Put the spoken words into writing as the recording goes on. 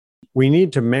We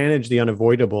need to manage the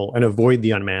unavoidable and avoid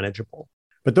the unmanageable.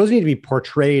 But those need to be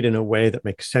portrayed in a way that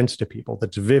makes sense to people,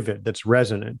 that's vivid, that's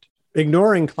resonant.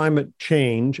 Ignoring climate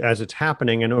change as it's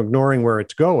happening and ignoring where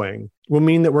it's going will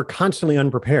mean that we're constantly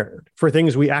unprepared for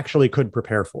things we actually could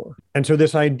prepare for. And so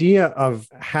this idea of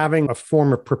having a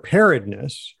form of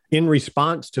preparedness in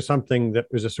response to something that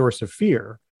is a source of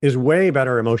fear is way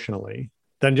better emotionally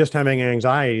than just having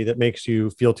anxiety that makes you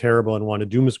feel terrible and want to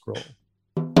doom scroll.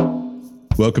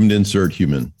 Welcome to Insert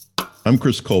Human. I'm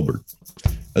Chris Colbert.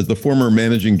 As the former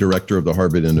managing director of the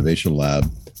Harvard Innovation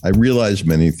Lab, I realized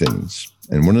many things.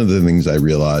 And one of the things I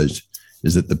realized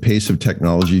is that the pace of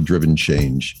technology-driven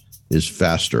change is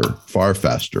faster, far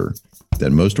faster,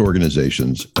 than most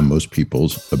organizations and most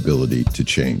people's ability to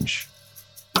change.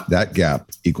 That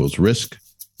gap equals risk,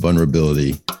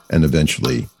 vulnerability, and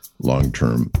eventually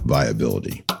long-term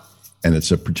viability. And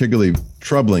it's a particularly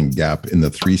troubling gap in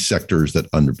the three sectors that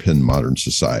underpin modern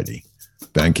society: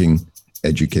 banking,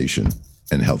 education,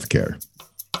 and healthcare.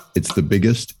 It's the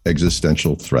biggest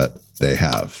existential threat they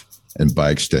have, and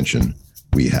by extension,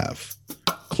 we have.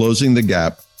 Closing the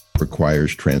gap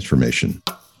requires transformation,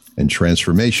 and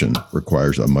transformation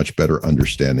requires a much better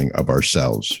understanding of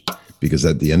ourselves, because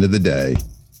at the end of the day,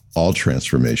 all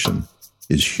transformation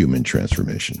is human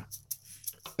transformation.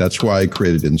 That's why I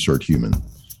created Insert Human,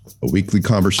 a weekly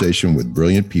conversation with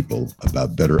brilliant people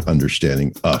about better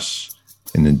understanding us,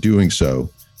 and in doing so,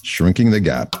 shrinking the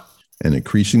gap and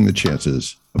increasing the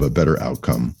chances of a better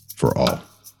outcome for all.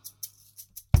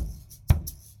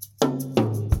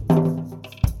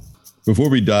 Before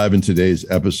we dive into today's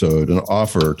episode, an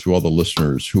offer to all the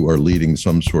listeners who are leading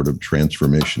some sort of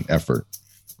transformation effort.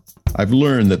 I've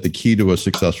learned that the key to a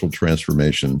successful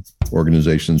transformation,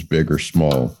 organizations big or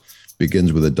small,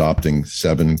 begins with adopting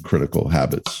 7 critical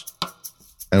habits.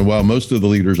 And while most of the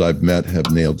leaders I've met have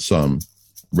nailed some,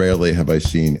 rarely have I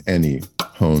seen any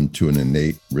honed to an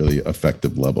innate, really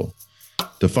effective level.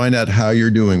 To find out how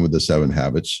you're doing with the 7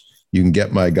 habits, you can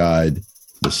get my guide,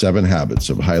 The 7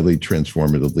 Habits of Highly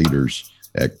Transformative Leaders,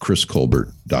 at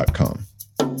chriscolbert.com.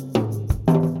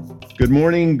 Good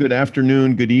morning, good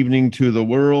afternoon, good evening to the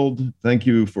world. Thank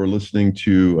you for listening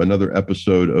to another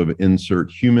episode of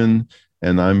Insert Human.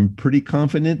 And I'm pretty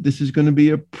confident this is going to be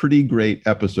a pretty great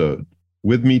episode.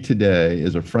 With me today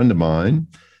is a friend of mine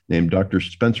named Dr.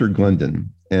 Spencer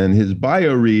Glendon. And his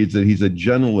bio reads that he's a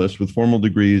generalist with formal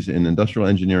degrees in industrial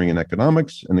engineering and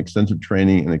economics and extensive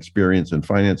training and experience in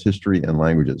finance, history, and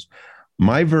languages.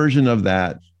 My version of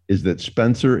that is that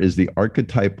Spencer is the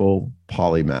archetypal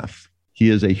polymath. He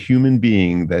is a human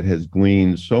being that has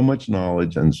gleaned so much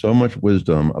knowledge and so much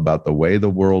wisdom about the way the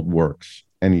world works.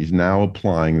 And he's now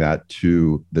applying that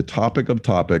to the topic of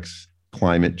topics,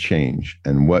 climate change,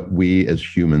 and what we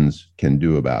as humans can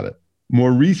do about it.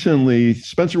 More recently,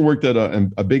 Spencer worked at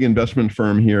a big investment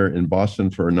firm here in Boston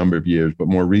for a number of years, but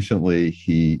more recently,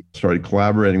 he started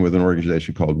collaborating with an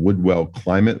organization called Woodwell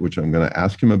Climate, which I'm going to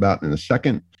ask him about in a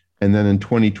second. And then in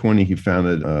 2020, he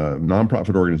founded a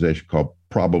nonprofit organization called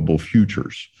Probable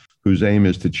Futures, whose aim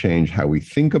is to change how we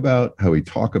think about, how we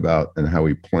talk about, and how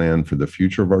we plan for the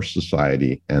future of our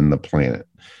society and the planet,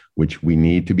 which we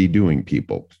need to be doing,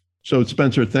 people. So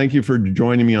Spencer, thank you for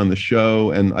joining me on the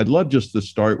show. And I'd love just to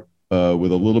start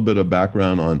with a little bit of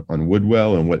background on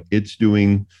Woodwell and what it's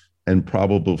doing and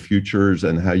Probable Futures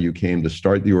and how you came to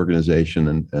start the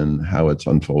organization and how it's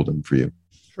unfolding for you.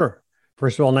 Sure.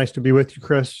 First of all, nice to be with you,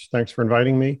 Chris. Thanks for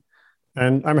inviting me.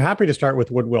 And I'm happy to start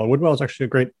with Woodwell. Woodwell is actually a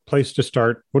great place to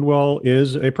start. Woodwell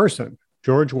is a person.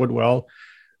 George Woodwell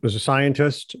was a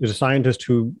scientist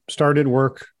who started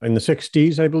work in the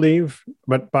 60s, I believe.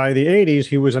 But by the 80s,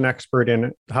 he was an expert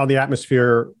in how the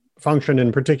atmosphere functioned,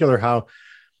 in particular, how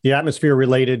the atmosphere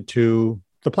related to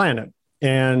the planet.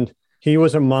 And he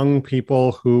was among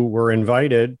people who were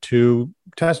invited to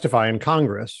testify in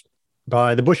Congress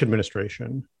by the Bush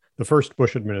administration, the first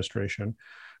Bush administration,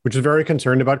 which is very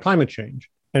concerned about climate change.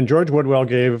 And George Woodwell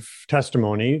gave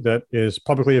testimony that is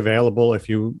publicly available. If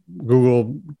you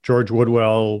Google George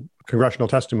Woodwell congressional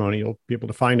testimony, you'll be able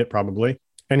to find it probably.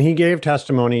 And he gave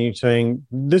testimony saying,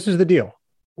 this is the deal.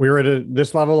 We're at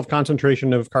this level of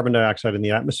concentration of carbon dioxide in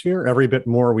the atmosphere. Every bit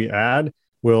more we add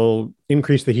will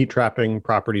increase the heat trapping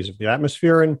properties of the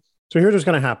atmosphere. And so here's what's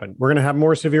going to happen. We're going to have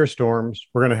more severe storms.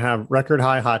 We're going to have record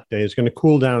high hot days, going to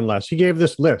cool down less. He gave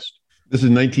this list. This is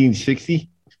 1960?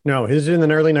 No, his is in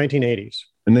the early 1980s.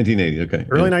 In 1980, okay.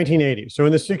 Early 1980s. So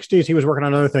in the 60s, he was working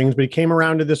on other things, but he came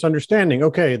around to this understanding,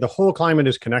 okay, the whole climate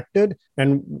is connected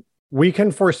and we can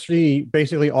foresee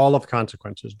basically all of the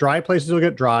consequences. Dry places will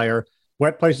get drier.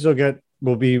 Wet places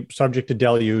will be subject to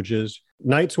deluges.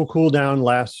 Nights will cool down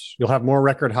less. You'll have more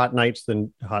record hot nights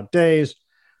than hot days.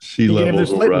 Sea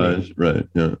levels will rise. Right.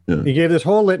 Yeah. Yeah. He gave this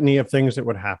whole litany of things that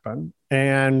would happen,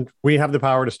 and we have the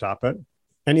power to stop it.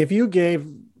 And if you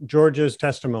gave George's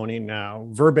testimony now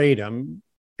verbatim,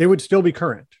 it would still be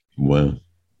current. Wow.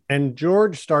 And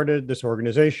George started this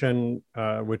organization,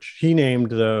 which he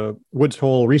named the Woods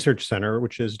Hole Research Center,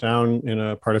 which is down in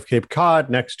a part of Cape Cod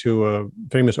next to a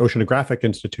famous oceanographic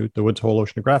institute, the Woods Hole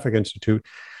Oceanographic Institute.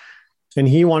 And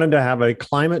he wanted to have a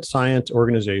climate science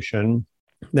organization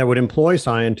that would employ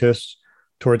scientists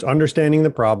towards understanding the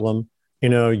problem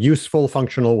in a useful,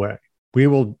 functional way. We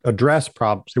will address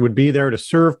problems. It would be there to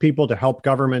serve people, to help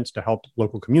governments, to help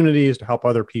local communities, to help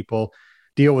other people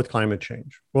deal with climate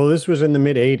change. Well, this was in the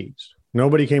mid-'80s.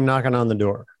 Nobody came knocking on the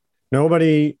door.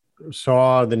 Nobody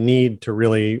saw the need to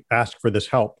really ask for this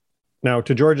help. Now,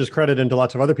 to George's credit and to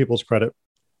lots of other people's credit,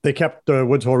 they kept the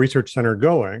Woods Hole Research Center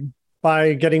going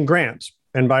by getting grants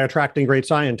and by attracting great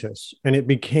scientists. And it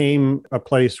became a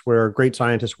place where great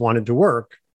scientists wanted to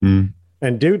work and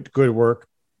do good work,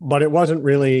 but it wasn't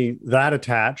really that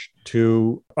attached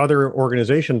to other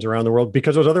organizations around the world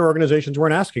because those other organizations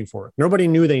weren't asking for it. Nobody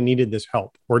knew they needed this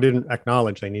help or didn't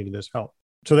acknowledge they needed this help.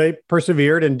 So they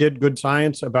persevered and did good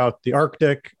science about the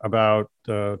Arctic, about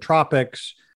the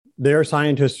tropics. Their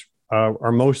scientists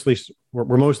were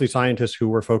mostly scientists who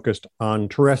were focused on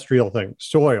terrestrial things,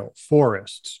 soil,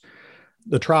 forests,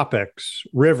 the tropics,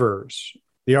 rivers,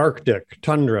 the Arctic,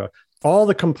 tundra, all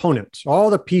the components, all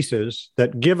the pieces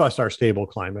that give us our stable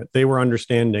climate, they were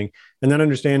understanding, and then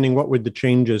understanding what would the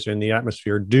changes in the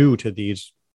atmosphere do to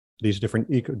these different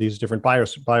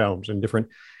biomes and different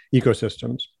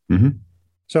ecosystems. Mm-hmm.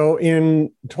 So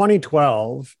in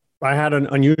 2012, I had an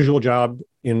unusual job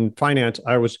in finance.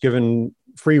 I was given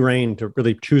free rein to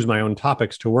really choose my own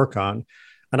topics to work on.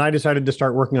 And I decided to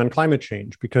start working on climate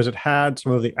change because it had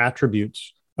some of the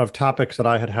attributes of topics that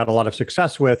I had had a lot of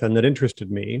success with and that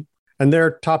interested me. And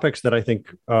they're topics that I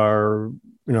think are,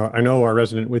 I know are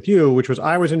resonant with you, which was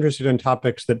I was interested in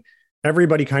topics that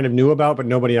everybody kind of knew about, but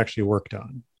nobody actually worked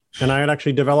on. And I had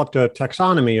actually developed a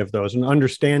taxonomy of those, an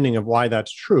understanding of why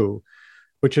that's true,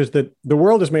 which is that the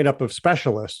world is made up of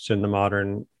specialists in the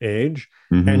modern age.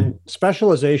 Mm-hmm. And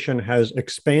specialization has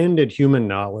expanded human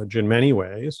knowledge in many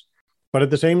ways. But at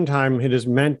the same time, it has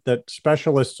meant that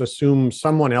specialists assume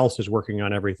someone else is working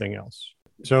on everything else.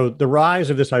 So the rise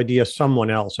of this idea,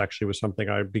 someone else, actually was something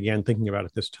I began thinking about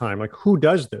at this time. Like, who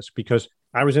does this? Because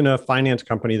I was in a finance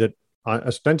company that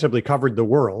ostensibly covered the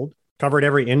world, covered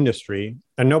every industry,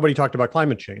 and nobody talked about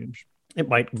climate change. It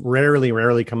might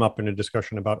rarely come up in a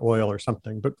discussion about oil or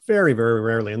something, but very, very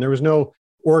rarely. And there was no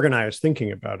organized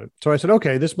thinking about it. So I said,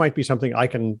 okay, this might be something I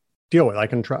can deal with.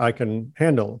 I can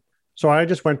handle. So I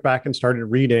just went back and started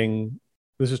reading.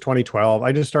 This is 2012.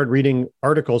 I just started reading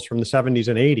articles from the 70s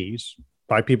and 80s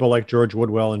by people like George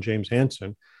Woodwell and James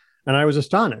Hansen. And I was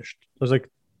astonished. I was like,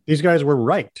 these guys were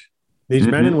right. These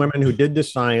men and women who did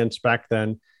this science back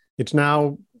then, it's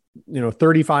now,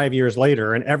 35 years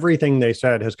later, and everything they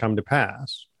said has come to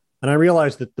pass. And I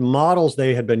realized that the models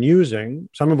they had been using,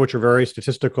 some of which are very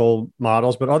statistical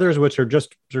models, but others which are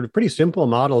just sort of pretty simple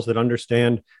models that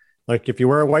understand, like if you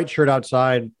wear a white shirt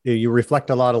outside, you reflect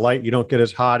a lot of light, you don't get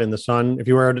as hot in the sun. If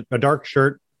you wear a dark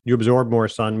shirt, you absorb more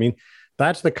sun. I mean,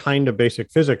 that's the kind of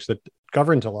basic physics that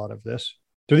governs a lot of this.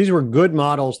 So these were good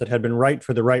models that had been right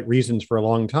for the right reasons for a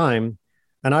long time.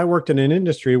 And I worked in an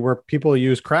industry where people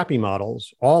use crappy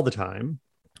models all the time.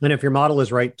 And if your model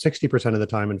is right 60% of the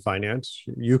time in finance,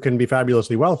 you can be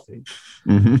fabulously wealthy.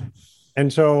 Mm-hmm.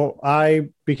 And so I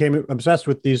became obsessed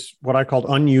with these, what I called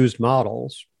unused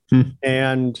models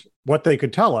and what they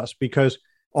could tell us, because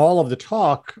all of the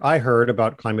talk I heard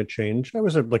about climate change, I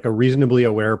was a reasonably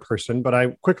aware person, but I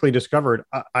quickly discovered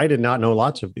I did not know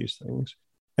lots of these things.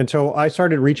 And so I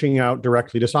started reaching out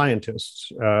directly to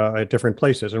scientists at different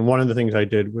places. And one of the things I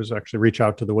did was actually reach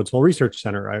out to the Woods Hole Research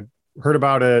Center. I heard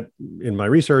about it in my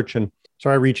research. And so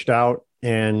I reached out,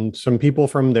 and some people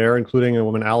from there, including a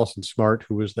woman, Allison Smart,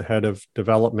 who was the head of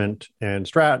development and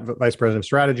vice president of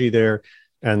strategy there,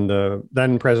 and the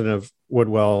then president of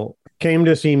Woodwell, came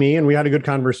to see me, and we had a good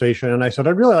conversation. And I said,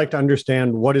 I'd really like to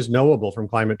understand what is knowable from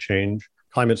climate change,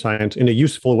 climate science, in a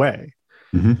useful way.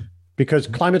 Mm-hmm. Because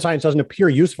climate science doesn't appear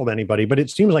useful to anybody, but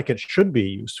it seems like it should be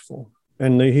useful.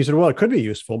 And he said, well, it could be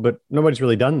useful, but nobody's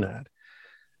really done that.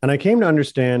 And I came to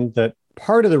understand that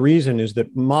part of the reason is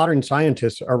that modern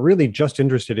scientists are really just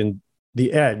interested in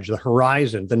the edge, the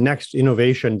horizon, the next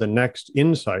innovation, the next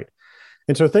insight.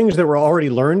 And so things that were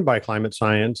already learned by climate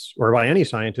science or by any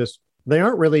scientist, they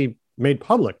aren't really made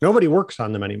public. Nobody works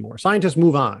on them anymore. Scientists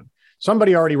move on.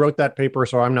 Somebody already wrote that paper,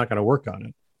 so I'm not going to work on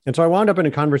it. And so I wound up in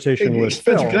a conversation with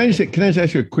Spencer, Phil. Can I just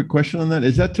ask you a quick question on that?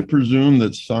 Is that to presume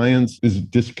that science is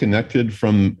disconnected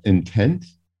from intent?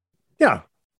 Yeah,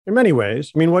 in many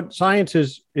ways. I mean, what science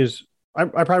is I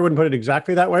probably wouldn't put it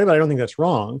exactly that way, but I don't think that's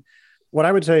wrong. What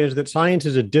I would say is that science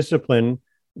is a discipline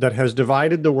that has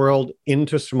divided the world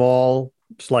into small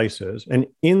slices. And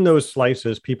in those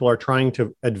slices, people are trying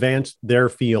to advance their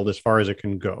field as far as it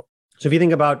can go. So if you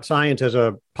think about science as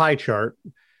a pie chart,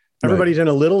 everybody's in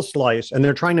a little slice and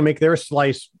they're trying to make their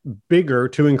slice bigger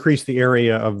to increase the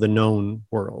area of the known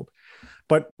world.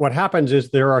 But what happens is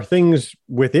there are things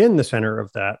within the center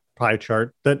of that pie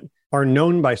chart that are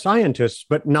known by scientists,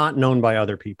 but not known by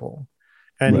other people.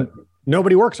 And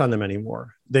nobody works on them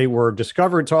anymore. They were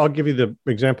discovered. So I'll give you the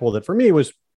example that for me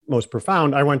was most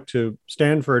profound. I went to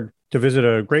Stanford to visit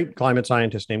a great climate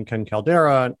scientist named Ken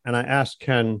Caldeira. And I asked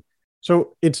Ken,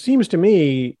 so it seems to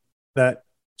me that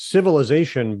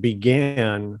civilization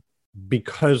began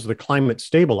because the climate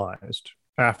stabilized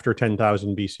after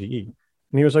 10,000 BCE.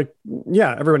 And he was like,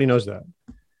 yeah, everybody knows that.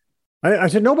 I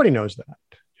said, nobody knows that.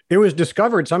 It was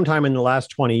discovered sometime in the last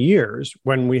 20 years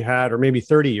when we had, or maybe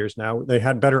 30 years now, they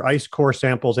had better ice core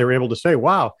samples. They were able to say,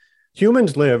 wow,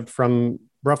 humans lived from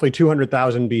roughly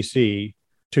 200,000 BC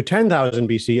to 10,000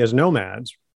 BC as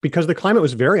nomads because the climate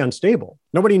was very unstable.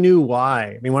 Nobody knew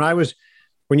why. I mean,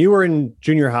 when you were in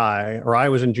junior high, or I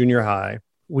was in junior high,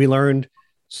 we learned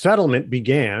settlement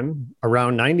began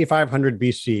around 9,500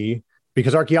 BC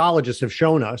because archaeologists have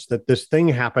shown us that this thing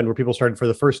happened where people started for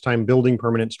the first time building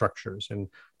permanent structures in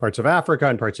parts of Africa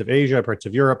and parts of Asia, parts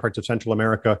of Europe, parts of Central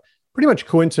America, pretty much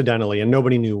coincidentally, and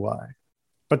nobody knew why.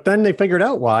 But then they figured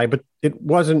out why, but it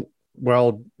wasn't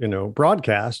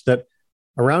broadcast that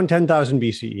around 10,000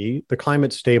 BCE, the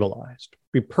climate stabilized,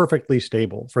 be perfectly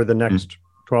stable for the next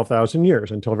 12,000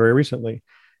 years until very recently.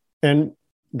 And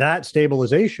that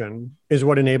stabilization is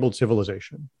what enabled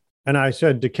civilization. And I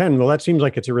said to Ken, well, that seems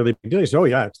like it's a really big deal. He said, oh,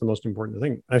 yeah, it's the most important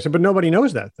thing. And I said, but nobody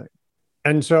knows that thing.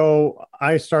 And so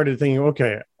I started thinking,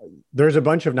 okay, there's a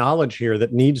bunch of knowledge here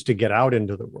that needs to get out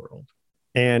into the world.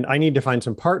 And I need to find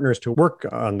some partners to work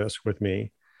on this with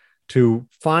me to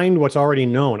find what's already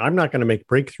known. I'm not going to make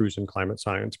breakthroughs in climate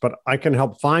science, but I can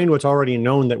help find what's already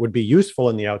known that would be useful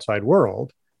in the outside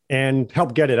world and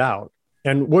help get it out.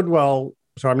 And Woodwell,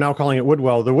 so I'm now calling it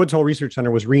Woodwell. The Woods Hole Research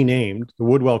Center was renamed the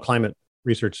Woodwell Climate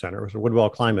Research Center. It was a Woodwell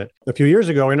Climate a few years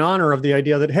ago in honor of the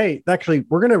idea that, hey, actually,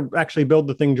 we're going to actually build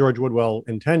the thing George Woodwell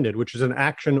intended, which is an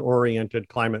action-oriented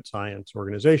climate science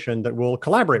organization that will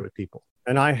collaborate with people.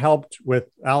 And I helped with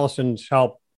Allison's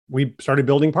help. We started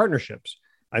building partnerships.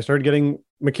 I started getting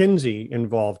McKinsey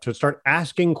involved to start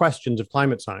asking questions of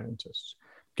climate scientists,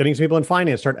 getting some people in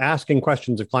finance, start asking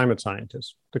questions of climate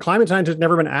scientists. The climate scientists had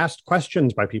never been asked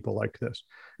questions by people like this.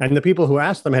 And the people who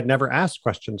asked them had never asked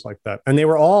questions like that. And they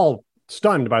were all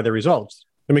stunned by the results.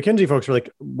 The McKinsey folks were like,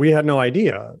 we had no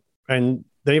idea. And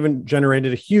they even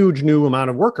generated a huge new amount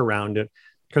of work around it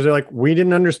because they're like, we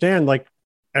didn't understand, like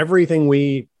everything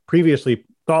we previously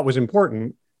thought was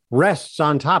important rests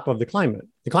on top of the climate.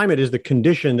 The climate is the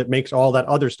condition that makes all that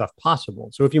other stuff possible.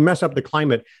 So if you mess up the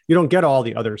climate, you don't get all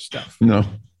the other stuff. No,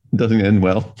 it doesn't end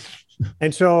well.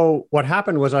 And so what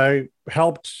happened was I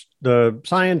helped the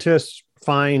scientists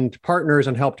find partners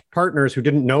and helped partners who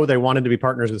didn't know they wanted to be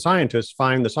partners with scientists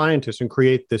find the scientists and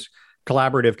create this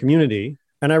collaborative community.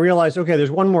 And I realized, okay,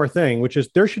 there's one more thing, which is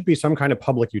there should be some kind of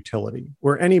public utility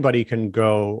where anybody can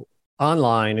go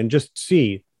online and just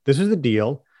see, this is the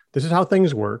deal. This is how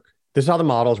things work. This is how the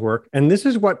models work. And this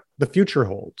is what the future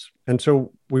holds. And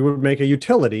so we would make a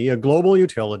utility, a global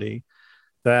utility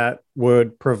that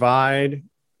would provide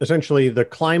essentially the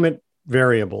climate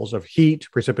variables of heat,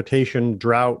 precipitation,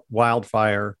 drought,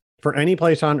 wildfire for any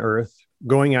place on Earth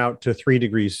going out to 3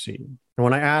 degrees C. And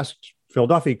when I asked Phil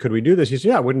Duffy, could we do this? He said,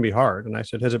 yeah, it wouldn't be hard. And I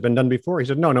said, has it been done before? He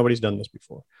said, no, nobody's done this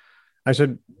before. I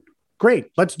said,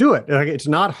 great, let's do it. It's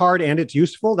not hard and it's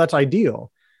useful. That's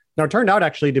ideal. Now, it turned out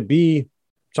actually to be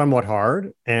somewhat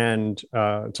hard and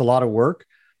it's a lot of work,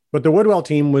 but the Woodwell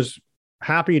team was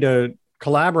happy to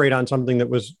collaborate on something that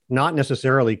was not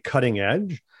necessarily cutting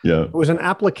edge. Yeah. It was an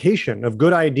application of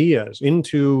good ideas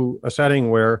into a setting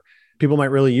where people might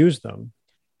really use them.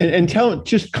 And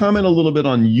just comment a little bit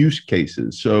on use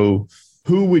cases. So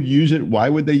who would use it? Why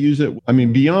would they use it? I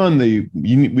mean, beyond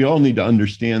we all need to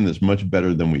understand this much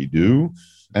better than we do.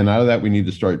 And out of that, we need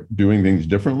to start doing things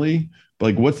differently.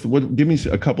 Like give me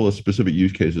a couple of specific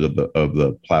use cases of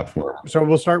the platform. So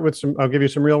we'll start with I'll give you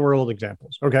some real world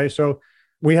examples. Okay. So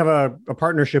we have a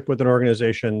partnership with an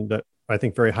organization that I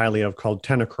think very highly of called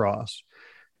 10 Across.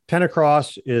 10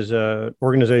 Across is an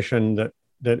organization that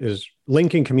that is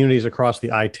linking communities across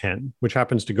the I-10, which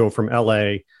happens to go from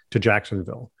LA to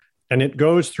Jacksonville. And it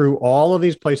goes through all of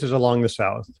these places along the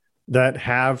South that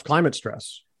have climate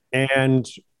stress. And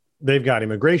they've got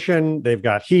immigration, they've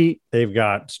got heat, they've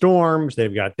got storms,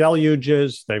 they've got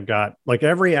deluges, they've got like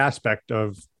every aspect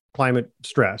of climate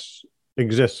stress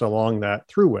exists along that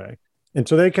throughway. And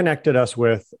so they connected us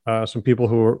with some people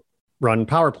who run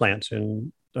power plants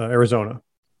in Arizona.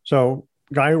 So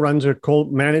guy who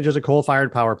manages a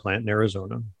coal-fired power plant in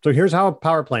Arizona. So here's how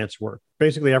power plants work.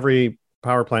 Basically, every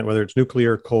power plant, whether it's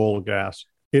nuclear, coal, gas,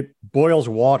 it boils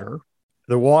water.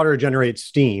 The water generates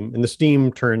steam, and the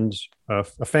steam turns a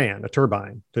fan, a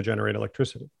turbine, to generate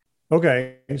electricity.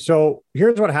 Okay, so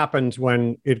here's what happens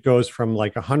when it goes from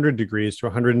like 100 degrees to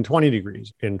 120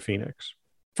 degrees in Phoenix.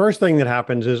 First thing that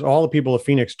happens is all the people of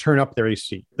Phoenix turn up their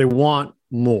AC. They want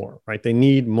more, right? They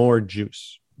need more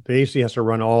juice. The AC has to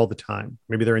run all the time.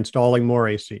 Maybe they're installing more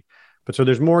AC. But so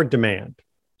there's more demand.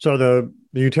 So the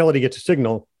utility gets a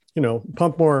signal,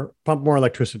 pump more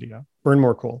electricity out, burn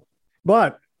more coal.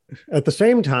 But at the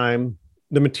same time,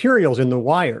 the materials in the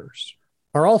wires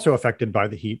are also affected by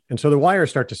the heat. And so the wires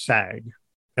start to sag.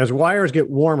 As wires get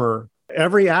warmer,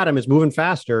 every atom is moving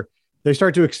faster. They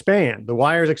start to expand. The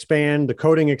wires expand, the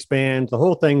coating expands, the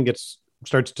whole thing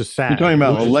starts to sag. You're talking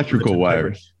about electrical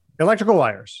wires. Electrical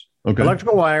wires. Okay.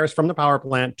 Electrical wires from the power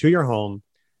plant to your home.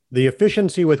 The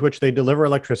efficiency with which they deliver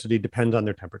electricity depends on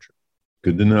their temperature.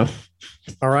 Good to know.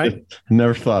 All right.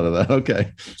 Never thought of that.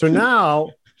 Okay. So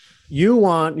now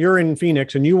you're in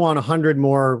Phoenix and you want 100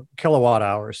 more kilowatt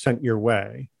hours sent your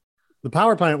way. The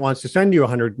power plant wants to send you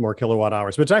 100 more kilowatt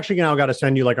hours, but it's actually now got to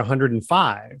send you like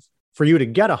 105 for you to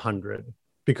get 100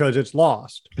 because it's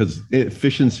lost. Because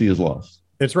efficiency is lost.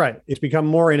 That's right. It's become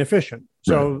more inefficient.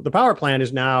 So the power plant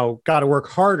has now got to work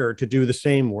harder to do the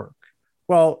same work.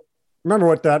 Well, remember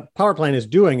what that power plant is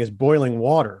doing is boiling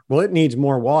water. Well, it needs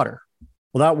more water.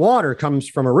 Well, that water comes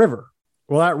from a river.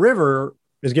 Well, that river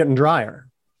is getting drier.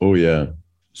 Oh, yeah.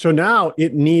 So now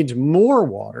it needs more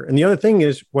water. And the other thing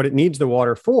is what it needs the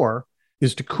water for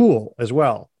is to cool as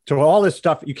well. So all this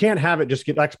stuff, you can't have it just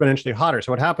get exponentially hotter.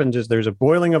 So what happens is there's a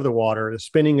boiling of the water, the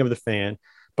spinning of the fan,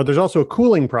 but there's also a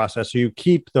cooling process. So you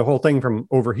keep the whole thing from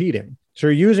overheating. So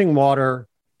you're using water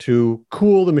to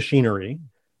cool the machinery.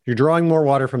 You're drawing more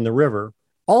water from the river.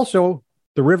 Also,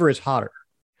 the river is hotter.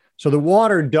 So the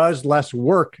water does less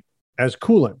work as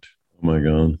coolant. Oh my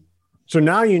God. So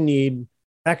now you need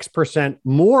X%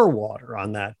 more water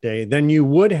on that day than you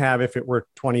would have if it were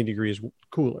 20 degrees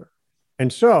cooler.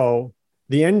 And so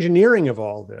the engineering of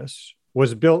all this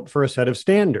was built for a set of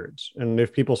standards. And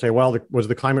if people say, well, was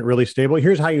the climate really stable?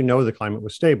 Here's how you know the climate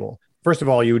was stable. First of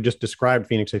all, you would just describe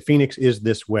Phoenix. Say, Phoenix is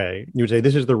this way. You would say,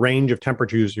 this is the range of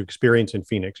temperatures you experience in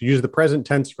Phoenix. You use the present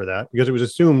tense for that because it was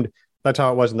assumed that's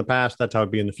how it was in the past. That's how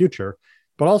it'd be in the future.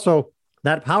 But also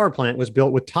that power plant was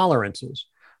built with tolerances.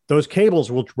 Those cables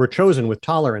were chosen with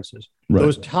tolerances. Right.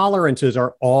 Those tolerances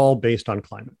are all based on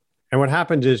climate. And what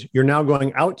happens is you're now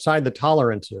going outside the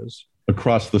tolerances.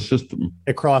 Across the system.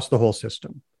 Across the whole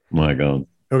system. My God.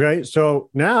 Okay. So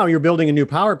now you're building a new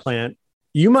power plant.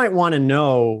 You might want to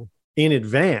know in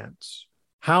advance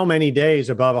how many days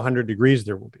above 100 degrees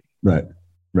there will be. Right.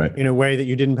 Right. In a way that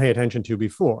you didn't pay attention to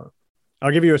before.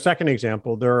 I'll give you a second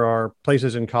example. There are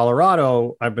places in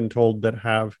Colorado, I've been told, that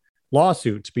have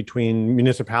lawsuits between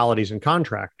municipalities and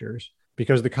contractors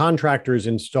because the contractors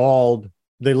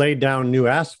they laid down new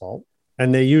asphalt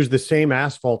and they used the same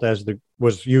asphalt as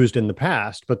was used in the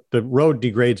past, but the road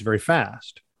degrades very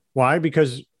fast. Why?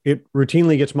 Because it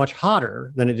routinely gets much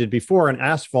hotter than it did before, and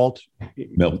asphalt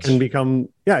melts and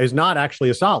is not actually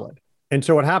a solid. And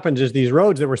so what happens is these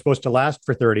roads that were supposed to last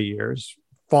for 30 years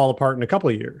fall apart in a couple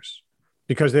of years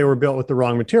because they were built with the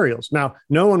wrong materials. Now,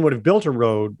 no one would have built a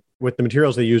road with the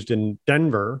materials they used in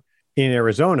Denver, in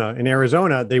Arizona. In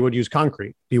Arizona, they would use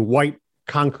concrete, be white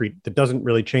concrete that doesn't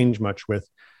really change much with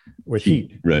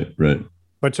heat. Right, right.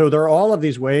 But so there are all of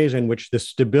these ways in which the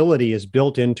stability is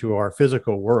built into our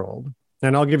physical world.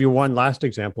 And I'll give you one last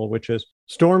example, which is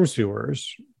storm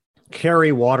sewers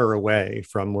carry water away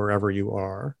from wherever you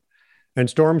are. And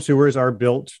storm sewers are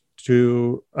built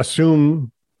to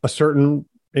assume a certain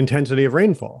intensity of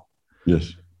rainfall.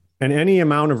 Yes. And any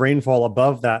amount of rainfall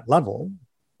above that level,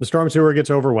 the storm sewer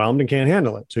gets overwhelmed and can't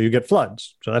handle it. So you get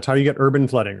floods. So that's how you get urban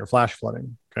flooding or flash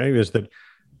flooding. Okay. Is that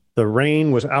the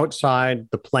rain was outside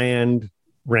the planned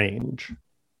range.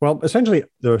 Well, essentially,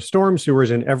 the storm sewers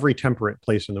in every temperate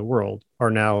place in the world are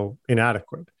now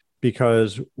inadequate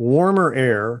because warmer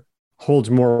air holds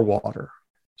more water.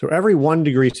 So every 1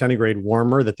 degree centigrade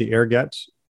warmer that the air gets,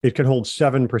 it can hold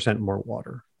 7% more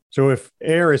water. So if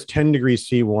air is 10 degrees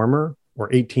C warmer,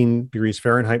 or 18 degrees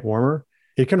Fahrenheit warmer,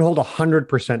 it can hold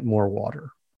 100% more water.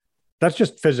 That's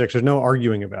just physics. There's no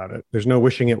arguing about it. There's no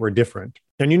wishing it were different.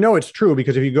 And you know it's true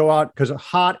because if you go out, because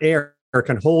hot air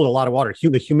can hold a lot of water.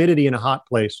 The humidity in a hot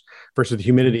place versus the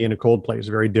humidity in a cold place is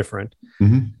very different.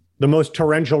 Mm-hmm. The most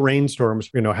torrential rainstorms,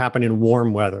 happen in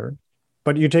warm weather.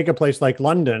 But you take a place like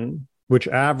London, which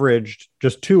averaged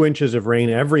just 2 inches of rain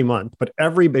every month, but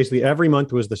basically every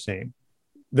month was the same.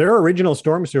 Their original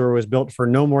storm sewer was built for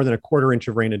no more than a 1/4 inch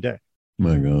of rain a day.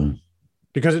 My God.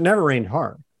 Because it never rained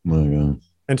hard. My God.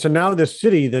 And so now this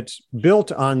city that's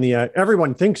built on the,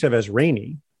 everyone thinks of as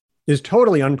rainy, is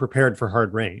totally unprepared for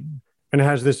hard rain and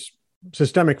has this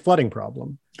systemic flooding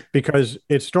problem because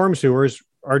its storm sewers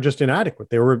are just inadequate.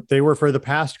 They were for the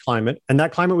past climate, and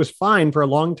that climate was fine for a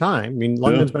long time. I mean,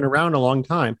 London's been around a long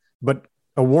time, but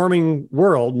a warming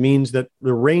world means that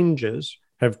the ranges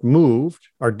have moved,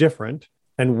 are different,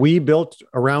 and we built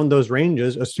around those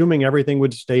ranges, assuming everything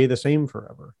would stay the same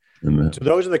forever. So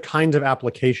those are the kinds of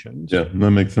applications. Yeah, that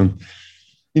makes sense.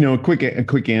 A quick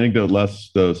anecdote.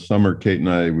 Last summer, Kate and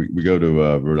I, we go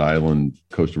to Rhode Island,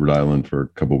 coast of Rhode Island for a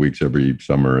couple of weeks every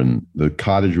summer. And the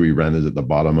cottage we rent is at the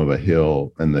bottom of a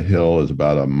hill. And the hill is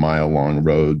about a mile-long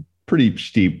road, pretty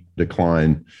steep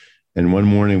decline. And one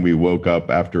morning we woke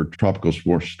up after a tropical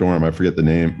storm, I forget the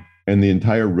name, and the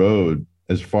entire road,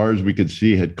 as far as we could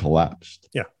see, had collapsed.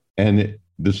 Yeah. And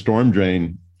the storm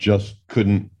drain just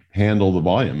couldn't handle the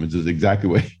volume. It's just exactly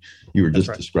what you were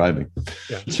just describing.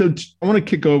 Yeah. So I want to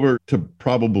kick over to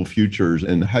Probable Futures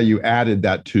and how you added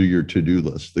that to your to-do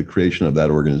list, the creation of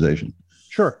that organization.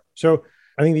 Sure. So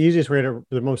I think the easiest way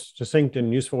the most succinct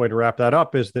and useful way to wrap that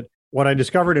up is that what I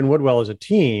discovered in Woodwell is a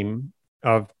team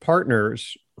of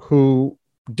partners who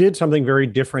did something very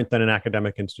different than an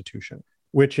academic institution,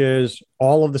 which is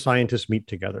all of the scientists meet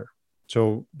together.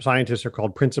 So scientists are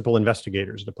called principal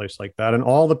investigators at a place like that. And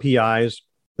all the PIs,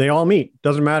 they all meet.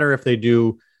 Doesn't matter if they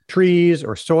do trees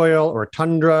or soil or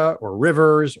tundra or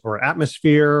rivers or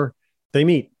atmosphere, they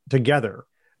meet together.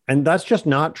 And that's just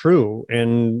not true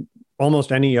in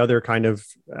almost any other kind of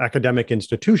academic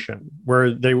institution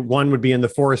where one would be in the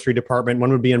forestry department,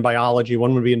 one would be in biology,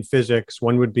 one would be in physics,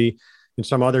 one would be in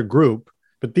some other group.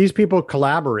 But these people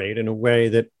collaborate in a way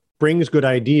that brings good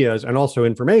ideas and also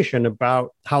information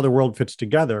about how the world fits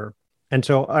together. And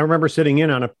so I remember sitting in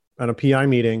on a PI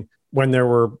meeting when there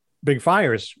were big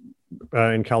fires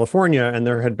in California, and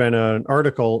there had been an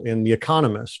article in The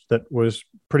Economist that was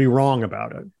pretty wrong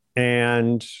about it.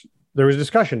 And there was a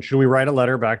discussion, should we write a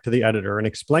letter back to the editor and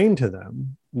explain to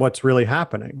them what's really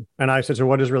happening? And I said, so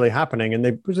what is really happening? And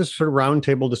it was this sort of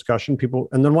roundtable discussion,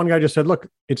 and then one guy just said, look,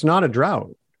 it's not a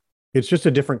drought. It's just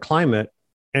a different climate,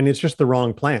 and it's just the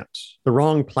wrong plants. The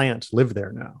wrong plants live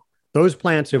there now. Those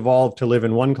plants evolved to live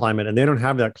in one climate, and they don't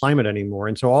have that climate anymore.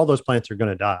 And so all those plants are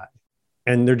going to die.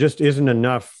 And there just isn't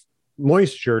enough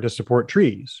moisture to support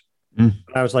trees. And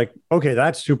I was like, okay,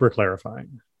 that's super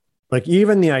clarifying. Like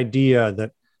even the idea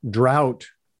that drought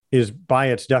is by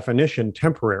its definition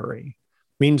temporary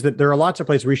means that there are lots of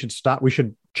places we should stop. We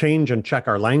should change and check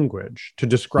our language to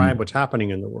describe what's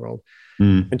happening in the world.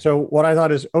 And so what I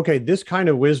thought is, okay, this kind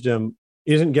of wisdom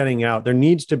isn't getting out. There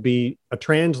needs to be a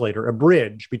translator, a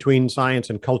bridge between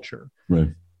science and culture. Right.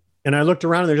 And I looked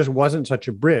around and there just wasn't such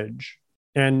a bridge.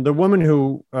 And the woman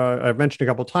who I've mentioned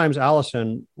a couple of times,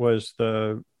 Allison, was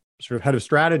the sort of head of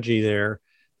strategy there.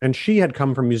 And she had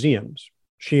come from museums.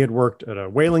 She had worked at a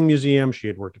whaling museum. She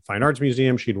had worked at fine arts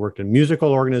museum. She'd worked in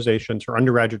musical organizations. Her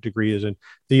undergraduate degree is in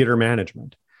theater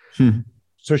management.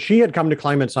 So she had come to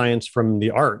climate science from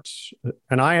the arts,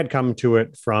 and I had come to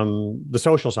it from the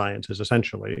social sciences,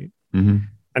 essentially. And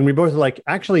we both were like,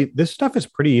 actually, this stuff is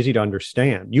pretty easy to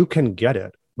understand. You can get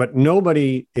it, but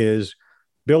nobody is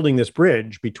building this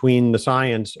bridge between the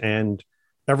science and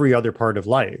every other part of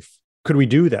life. Could we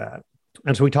do that?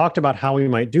 And so we talked about how we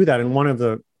might do that. And one of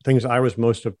the things I was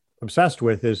most obsessed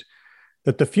with is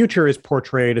that the future is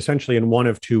portrayed essentially in one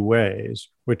of two ways,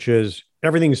 which is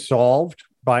everything's solved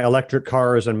by electric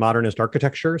cars and modernist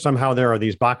architecture. Somehow there are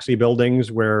these boxy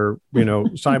buildings where,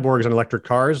 cyborgs and electric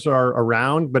cars are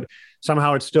around, but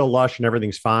somehow it's still lush and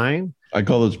everything's fine. I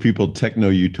call those people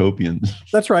techno-utopians.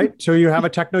 That's right. So you have a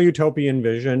techno-utopian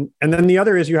vision. And then the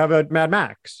other is you have a Mad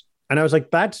Max. And I was like,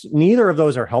 neither of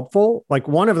those are helpful. Like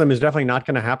one of them is definitely not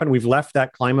going to happen. We've left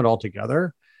that climate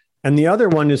altogether. And the other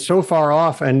one is so far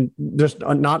off and just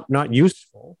not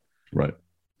useful. Right.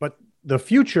 But the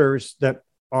futures that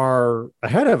are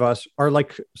ahead of us are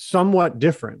like somewhat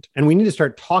different. And we need to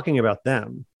start talking about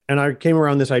them. And I came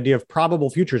around this idea of probable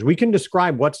futures. We can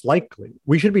describe what's likely.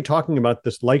 We should be talking about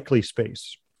this likely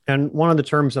space. And one of the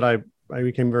terms that I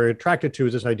became very attracted to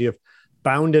is this idea of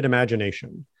bounded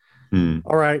imagination.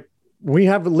 All right, we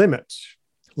have limits.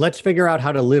 Let's figure out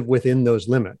how to live within those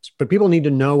limits. But people need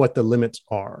to know what the limits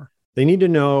are. They need to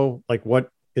know like what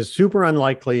is super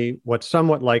unlikely, what's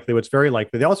somewhat likely, what's very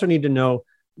likely. They also need to know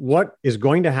what is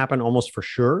going to happen almost for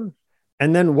sure,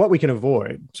 and then what we can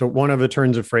avoid. So one of the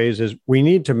turns of phrase is we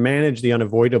need to manage the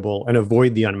unavoidable and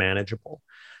avoid the unmanageable.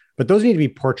 But those need to be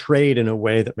portrayed in a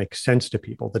way that makes sense to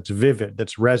people, that's vivid,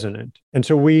 that's resonant. And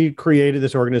so we created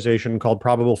this organization called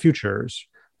Probable Futures,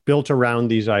 built around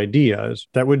these ideas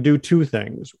that would do two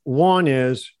things. One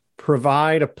is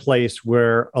provide a place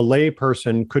where a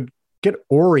layperson could get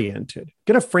oriented,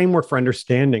 get a framework for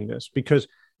understanding this, because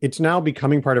it's now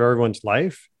becoming part of everyone's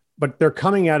life, but they're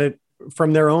coming at it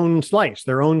from their own slice,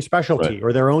 their own specialty, right,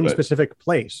 or their own specific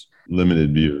place.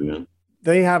 Limited view, yeah.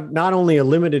 They have not only a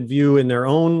limited view in their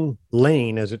own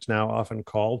lane, as it's now often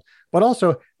called, but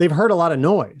also they've heard a lot of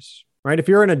noise, right? If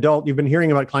you're an adult, you've been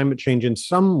hearing about climate change in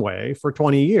some way for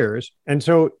 20 years. And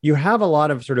so you have a lot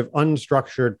of sort of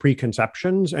unstructured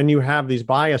preconceptions, and you have these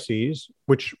biases,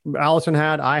 which Allison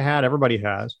had, I had, everybody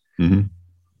has. Mm-hmm.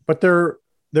 But there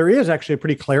is actually a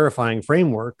pretty clarifying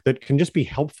framework that can just be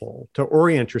helpful to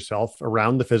orient yourself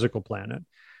around the physical planet.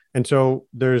 And so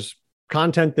there's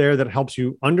content there that helps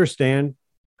you understand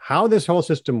how this whole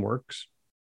system works,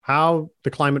 how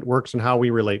the climate works and how we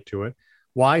relate to it,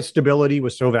 why stability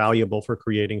was so valuable for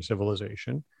creating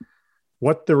civilization,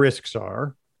 what the risks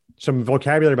are, some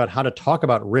vocabulary about how to talk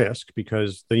about risk,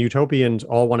 because the utopians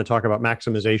all want to talk about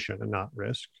maximization and not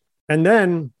risk. And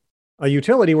then a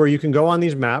utility where you can go on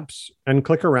these maps and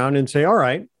click around and say, all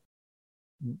right,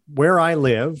 where I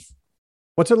live,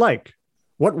 what's it like?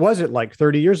 What was it like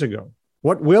 30 years ago?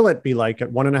 What will it be like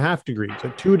at 1.5 degrees,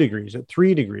 at 2 degrees, at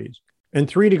 3 degrees? And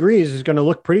 3 degrees is going to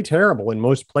look pretty terrible in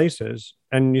most places.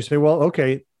 And you say, well,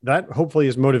 okay, that hopefully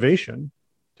is motivation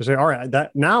to say, all right,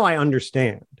 that now I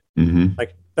understand. Mm-hmm.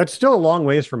 Like that's still a long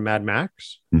ways from Mad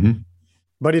Max, mm-hmm.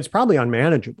 but it's probably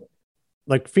unmanageable.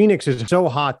 Like Phoenix is so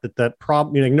hot that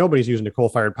problem, you know, nobody's using a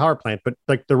coal-fired power plant, but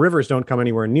like the rivers don't come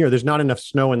anywhere near. There's not enough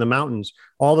snow in the mountains.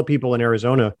 All the people in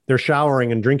Arizona, they're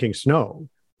showering and drinking snow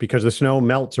because the snow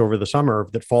melts over the summer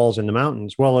that falls in the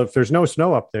mountains. Well, if there's no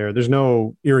snow up there, there's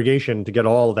no irrigation to get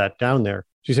all of that down there.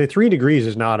 So you say 3 degrees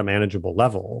is not a manageable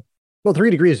level. Well, 3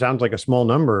 degrees sounds like a small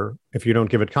number if you don't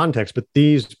give it context, but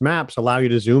these maps allow you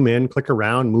to zoom in, click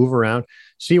around, move around,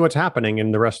 see what's happening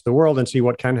in the rest of the world and see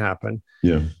what can happen.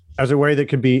 Yeah. As a way that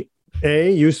could be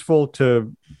A, useful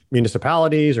to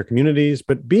municipalities or communities,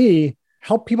 but B,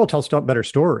 help people tell better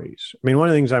stories. I mean, one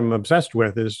of the things I'm obsessed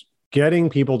with is getting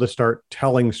people to start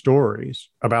telling stories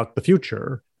about the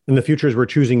future and the futures we're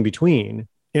choosing between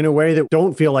in a way that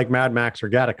don't feel like Mad Max or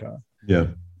Gattaca. Yeah.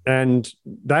 And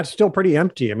that's still pretty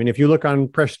empty. I mean, if you look on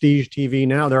Prestige TV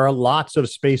now, there are lots of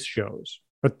space shows,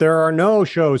 but there are no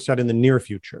shows set in the near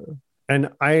future. And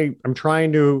I'm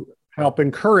trying to help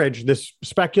encourage this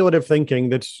speculative thinking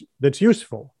that's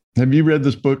useful. Have you read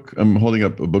this book? I'm holding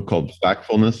up a book called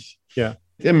Factfulness. Yeah.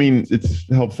 I mean,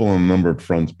 it's helpful on a number of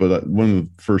fronts, but one of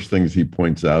the first things he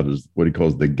points out is what he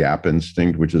calls the gap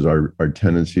instinct, which is our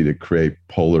tendency to create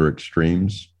polar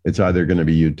extremes. It's either going to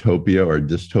be utopia or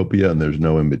dystopia, and there's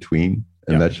no in between.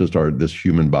 And that's just this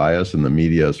human bias, and the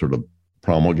media sort of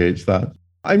promulgates that.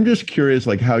 I'm just curious,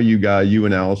 like how you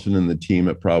and Allison and the team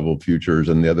at Probable Futures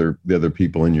and the other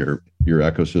people in your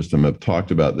ecosystem have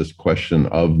talked about this question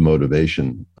of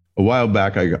motivation. A while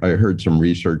back, I heard some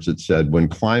research that said when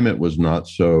climate was not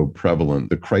so prevalent,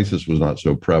 the crisis was not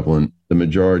so prevalent, the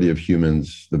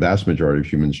vast majority of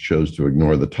humans chose to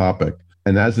ignore the topic.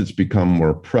 And as it's become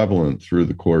more prevalent through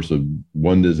the course of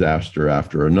one disaster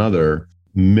after another,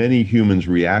 many humans'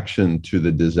 reaction to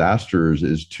the disasters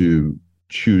is to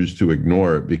choose to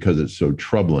ignore it because it's so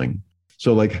troubling.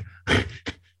 So wait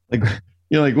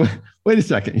a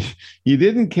second, you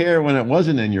didn't care when it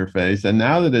wasn't in your face, and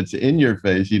now that it's in your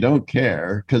face, you don't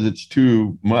care because it's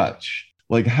too much.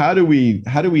 Like, how do we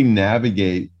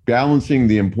navigate balancing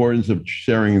the importance of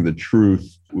sharing the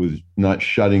truth with not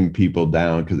shutting people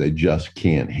down because they just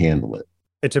can't handle it?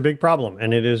 It's a big problem,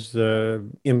 and it is the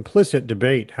implicit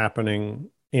debate happening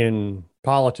in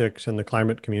politics and the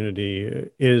climate community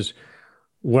is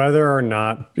whether or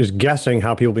not is guessing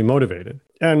how people be motivated.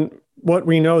 And what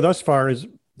we know thus far is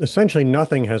essentially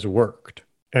nothing has worked.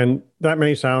 And that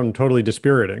may sound totally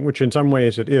dispiriting, which in some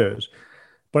ways it is.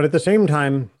 But at the same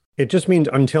time, it just means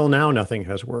until now, nothing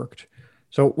has worked.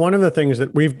 So one of the things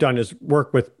that we've done is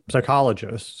work with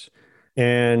psychologists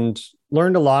and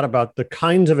learned a lot about the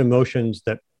kinds of emotions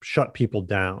that shut people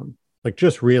down, like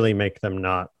just really make them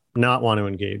not want to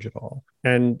engage at all.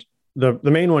 And the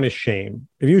main one is shame.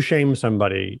 If you shame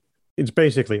somebody, it's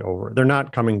basically over. They're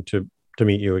not coming to to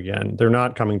meet you again. They're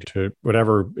not coming to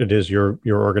whatever it is you're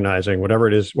organizing, whatever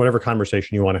it is, whatever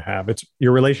conversation you want to have. It's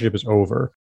your relationship is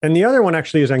over. And the other one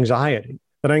actually is anxiety.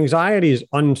 That anxiety is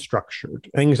unstructured.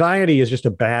 Anxiety is just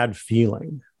a bad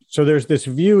feeling. So there's this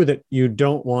view that you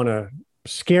don't want to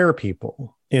scare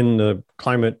people in the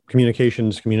climate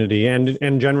communications community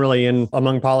and generally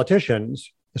among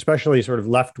politicians, especially sort of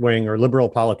left-wing or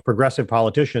progressive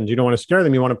politicians. You don't want to scare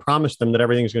them. You want to promise them that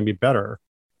everything's going to be better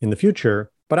in the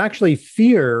future. But actually,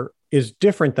 fear is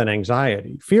different than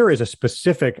anxiety. Fear is a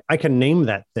specific, I can name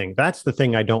that thing. That's the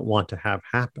thing I don't want to have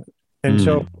happen. And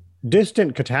so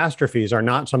distant catastrophes are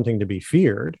not something to be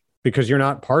feared because you're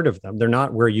not part of them. They're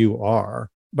not where you are.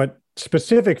 But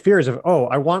specific fears of,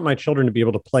 I want my children to be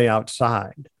able to play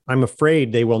outside. I'm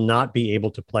afraid they will not be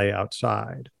able to play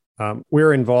outside.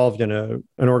 We're involved in an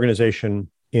organization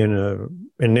in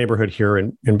a neighborhood here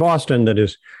in Boston that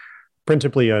is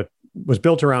principally was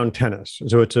built around tennis.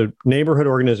 So it's a neighborhood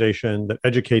organization that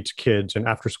educates kids and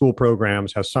after school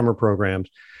programs, has summer programs.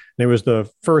 And it was the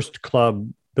first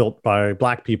club built by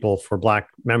Black people for Black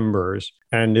members.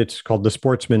 And it's called the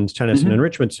Sportsman's Tennis and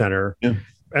Enrichment Center. Yeah.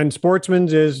 And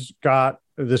Sportsman's is got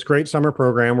this great summer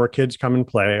program where kids come and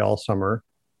play all summer.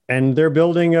 And they're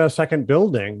building a second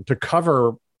building to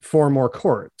cover 4 more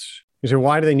courts. You say,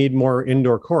 why do they need more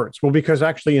indoor courts? Well, because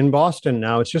actually in Boston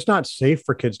now, it's just not safe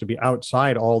for kids to be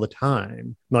outside all the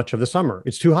time, much of the summer.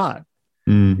 It's too hot.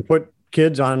 You put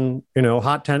kids on,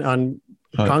 hot concrete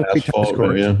asphalt,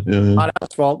 tennis courts, hot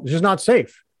asphalt. It's just not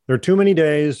safe. There are too many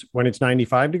days when it's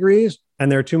 95 degrees,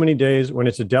 and there are too many days when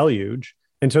it's a deluge.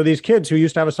 And so these kids who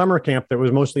used to have a summer camp that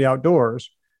was mostly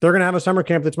outdoors, they're going to have a summer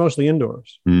camp that's mostly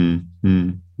indoors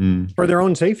for their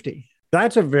own safety.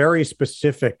 That's a very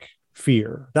specific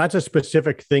fear. That's a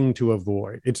specific thing to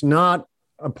avoid. It's not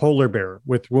a polar bear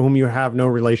with whom you have no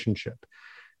relationship.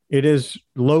 It is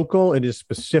local. It is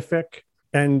specific.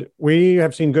 And we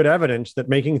have seen good evidence that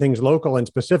making things local and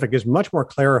specific is much more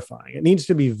clarifying. It needs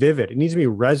to be vivid. It needs to be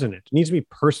resonant. It needs to be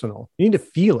personal. You need to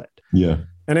feel it. Yeah.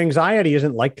 And anxiety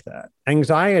isn't like that.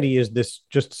 Anxiety is this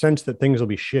just sense that things will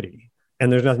be shitty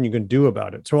and there's nothing you can do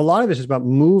about it. So a lot of this is about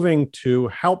moving to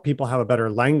help people have a better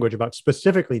language about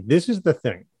specifically, this is the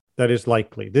thing that is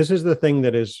likely. This is the thing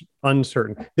that is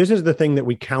uncertain. This is the thing that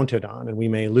we counted on and we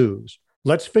may lose.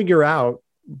 Let's figure out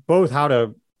both how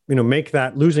to, make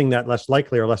that losing that less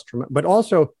likely or less traumatic, but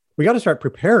also we got to start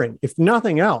preparing. If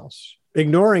nothing else,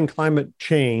 ignoring climate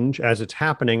change as it's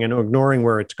happening and ignoring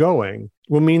where it's going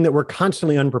will mean that we're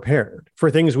constantly unprepared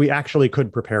for things we actually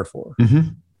could prepare for.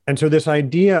 And so this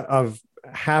idea of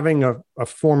having a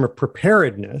form of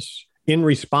preparedness in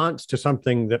response to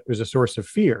something that is a source of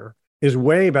fear is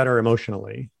way better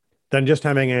emotionally than just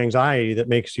having anxiety that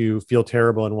makes you feel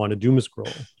terrible and want to doom scroll.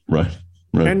 Right.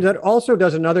 And that also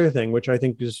does another thing, which I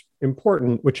think is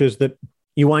important, which is that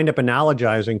you wind up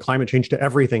analogizing climate change to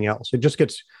everything else. It just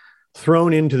gets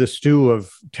thrown into the stew of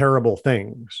terrible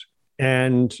things.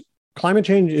 And climate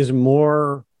change is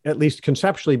more, at least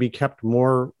conceptually, be kept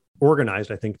more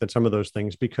organized, I think, than some of those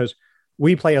things, because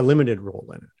we play a limited role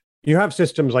in it. You have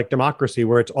systems like democracy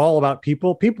where it's all about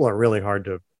people. People are really hard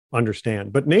to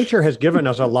understand, but nature has given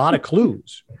us a lot of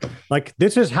clues. Like,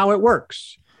 this is how it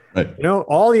works. Right.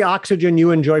 All the oxygen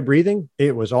you enjoy breathing,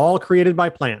 it was all created by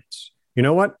plants. You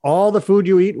know what? All the food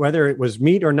you eat, whether it was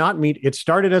meat or not meat, it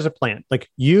started as a plant. Like,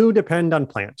 you depend on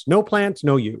plants. No plants,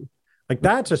 no you. Like,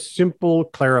 that's a simple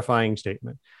clarifying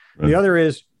statement. Right. The other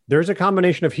is there's a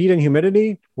combination of heat and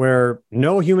humidity where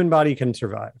no human body can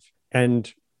survive.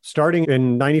 And starting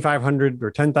in 9,500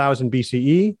 or 10,000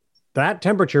 BCE, that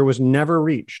temperature was never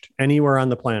reached anywhere on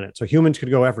the planet. So humans could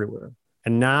go everywhere.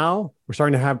 And now we're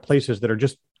starting to have places that are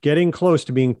just getting close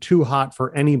to being too hot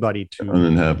for anybody to.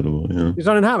 Uninhabitable, yeah. It's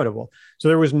uninhabitable. So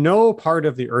there was no part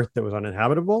of the earth that was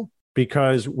uninhabitable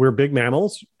because we're big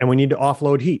mammals and we need to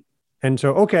offload heat. And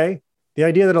so, okay, the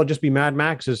idea that it'll just be Mad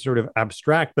Max is sort of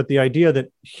abstract, but the idea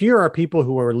that here are people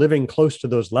who are living close to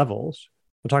those levels.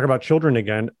 We'll talk about children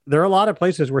again. There are a lot of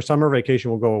places where summer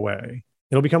vacation will go away.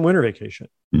 It'll become winter vacation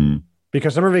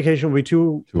because summer vacation will be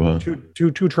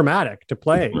too traumatic to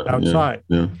play outside.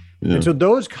 Yeah. And so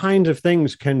those kinds of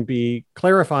things can be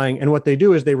clarifying. And what they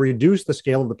do is they reduce the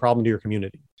scale of the problem to your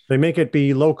community. They make it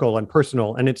be local and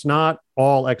personal, and it's not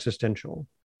all existential.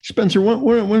 Spencer,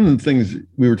 one of the things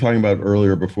we were talking about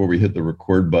earlier before we hit the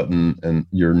record button, and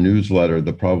your newsletter,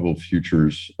 the Probable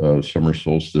Futures Summer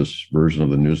Solstice version of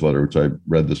the newsletter, which I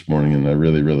read this morning and I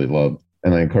really, really loved.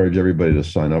 And I encourage everybody to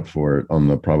sign up for it on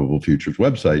the Probable Futures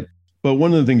website. But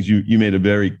one of the things you made a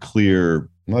very clear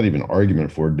not even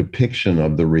argument for, depiction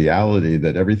of the reality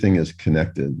that everything is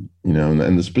connected,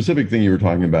 and the specific thing you were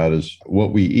talking about is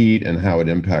what we eat and how it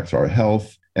impacts our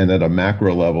health. And at a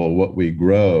macro level, what we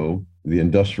grow, the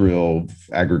industrial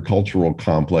agricultural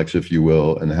complex, if you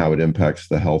will, and how it impacts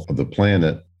the health of the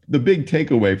planet. The big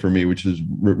takeaway for me, which is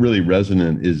really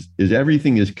resonant, is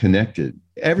everything is connected.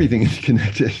 Everything is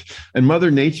connected. And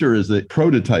Mother Nature is the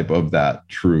prototype of that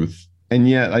truth. And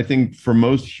yet, I think for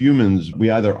most humans, we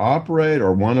either operate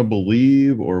or want to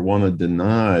believe or want to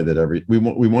deny that we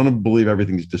want to believe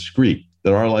everything's discrete,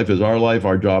 that our life is our life,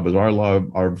 our job is our life,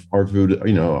 our food,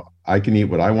 I can eat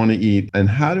what I want to eat. And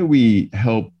how do we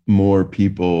help more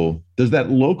people? Does that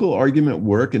local argument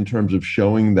work in terms of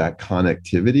showing that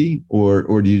connectivity?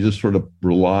 Or do you just sort of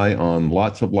rely on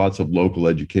lots of local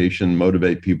education,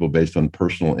 motivate people based on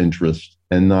personal interest,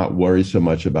 and not worry so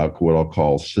much about what I'll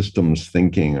call systems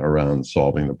thinking around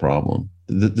solving the problem?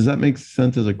 Does that make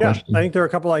sense as a question? Yeah, I think there are a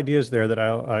couple ideas there that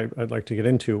I'd like to get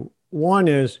into. One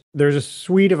is there's a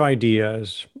suite of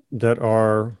ideas that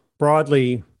are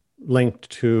broadly linked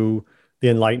to the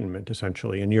Enlightenment,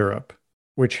 essentially, in Europe,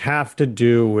 which have to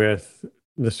do with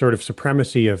the sort of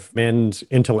supremacy of men's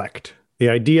intellect, the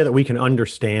idea that we can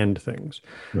understand things.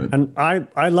 Right. And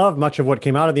I love much of what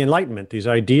came out of the Enlightenment, these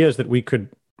ideas that we could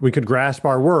grasp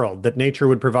our world, that nature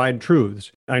would provide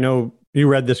truths. I know you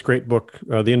read this great book,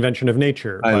 The Invention of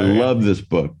Nature. I love this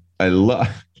book. I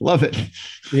love it.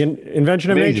 The Invention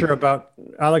of Nature, about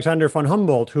Alexander von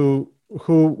Humboldt, who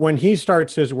when he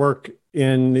starts his work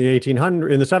in the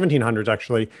 1700s,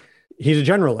 actually, he's a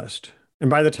generalist. And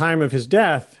by the time of his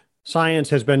death, science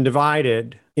has been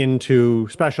divided into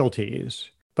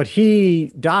specialties. But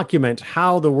he documents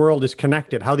how the world is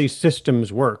connected, how these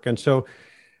systems work. And so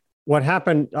what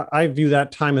happened, I view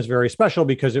that time as very special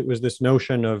because it was this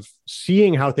notion of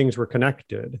seeing how things were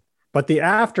connected. But the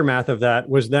aftermath of that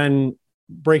was then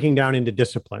breaking down into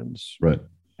disciplines. Right.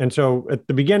 And so at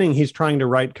the beginning, he's trying to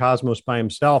write Cosmos by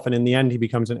himself. And in the end, he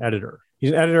becomes an editor.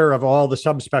 He's an editor of all the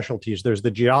subspecialties. There's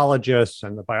the geologists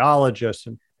and the biologists.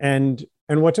 And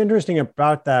what's interesting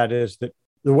about that is that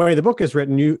the way the book is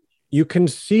written, you can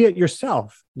see it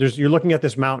yourself. You're looking at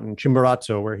this mountain,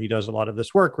 Chimborazo, where he does a lot of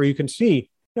this work, where you can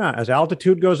see, as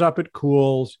altitude goes up, it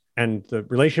cools, and the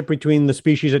relationship between the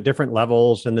species at different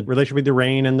levels, and the relationship with the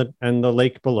rain and the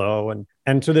lake below.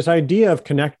 And so this idea of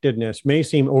connectedness may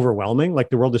seem overwhelming,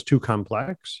 like the world is too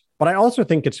complex, but I also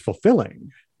think it's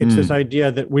fulfilling. It's this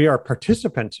idea that we are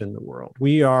participants in the world.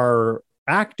 We are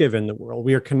active in the world.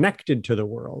 We are connected to the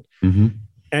world. Mm-hmm.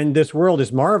 And this world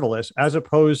is marvelous, as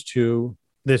opposed to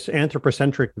this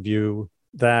anthropocentric view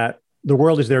that the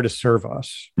world is there to serve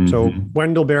us. Mm-hmm. So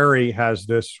Wendell Berry has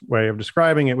this way of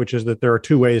describing it, which is that there are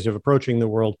two ways of approaching the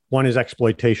world. One is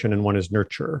exploitation and one is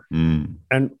nurture. Mm.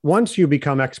 And once you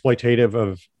become exploitative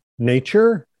of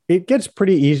nature, it gets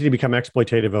pretty easy to become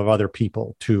exploitative of other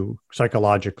people too,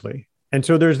 psychologically. And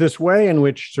so there's this way in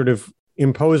which sort of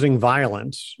imposing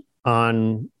violence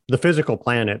on the physical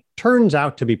planet turns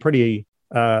out to be pretty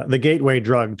the gateway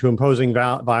drug to imposing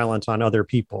violence on other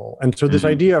people. And so this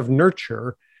idea of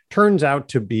nurture turns out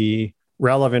to be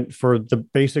relevant for the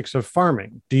basics of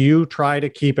farming. Do you try to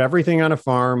keep everything on the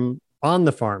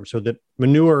farm so that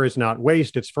manure is not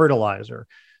waste, it's fertilizer,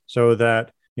 so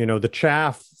that, the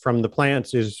chaff from the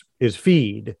plants is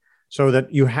feed, so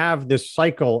that you have this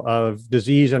cycle of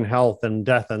disease and health and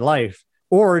death and life?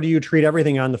 Or do you treat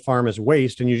everything on the farm as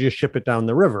waste and you just ship it down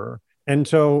the river? And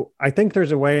so I think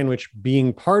there's a way in which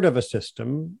being part of a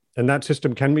system, and that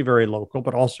system can be very local,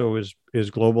 but also is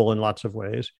global in lots of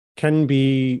ways, can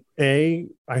be, I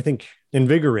think,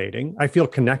 invigorating. I feel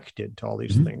connected to all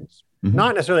these things. Mm-hmm.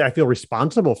 Not necessarily I feel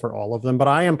responsible for all of them, but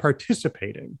I am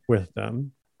participating with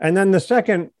them. And then the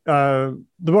second, the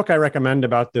book I recommend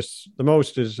about this the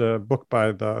most is a book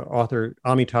by the author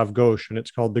Amitav Ghosh, and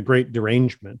it's called The Great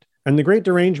Derangement. And The Great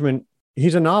Derangement,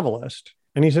 he's a novelist.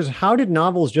 And he says, how did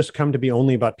novels just come to be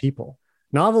only about people?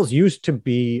 Novels used to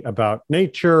be about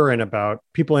nature and about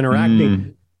people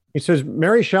interacting. He says,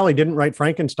 Mary Shelley didn't write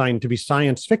Frankenstein to be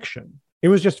science fiction. It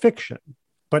was just fiction.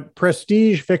 But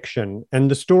prestige fiction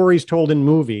and the stories told in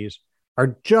movies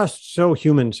are just so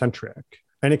human-centric.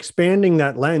 And expanding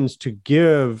that lens to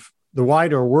give the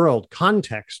wider world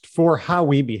context for how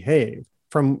we behave,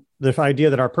 from the idea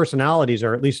that our personalities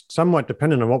are at least somewhat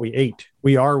dependent on what we ate.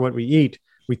 We are what we eat.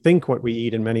 We think what we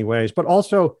eat in many ways, but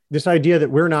also this idea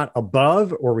that we're not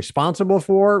above or responsible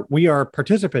for, we are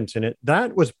participants in it.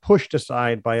 That was pushed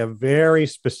aside by a very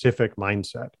specific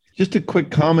mindset. Just a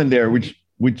quick comment there,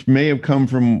 which may have come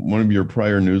from one of your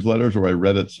prior newsletters, or I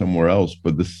read it somewhere else,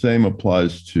 but the same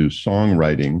applies to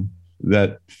songwriting,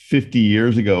 that 50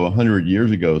 years ago, 100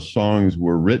 years ago, songs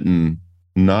were written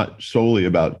not solely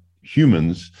about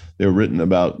humans. They were written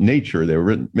about nature. They were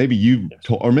written, maybe you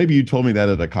told, or maybe you told me that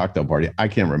at a cocktail party. I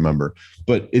can't remember,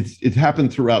 but it's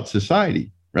happened throughout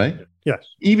society, right? Yes.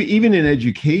 Even in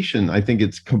education, I think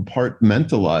it's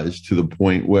compartmentalized to the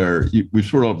point where we've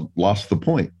sort of lost the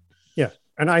point. Yeah.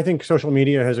 And I think social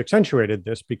media has accentuated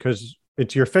this because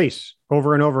it's your face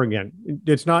over and over again.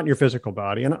 It's not your physical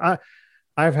body. And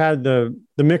I've had the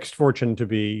mixed fortune to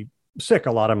be sick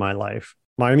a lot of my life.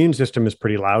 My immune system is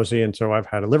pretty lousy. And so I've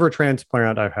had a liver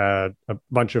transplant. I've had a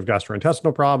bunch of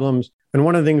gastrointestinal problems. And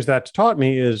one of the things that's taught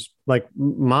me is like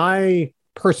my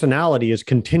personality is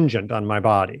contingent on my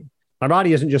body. My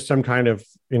body isn't just some kind of,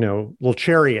 little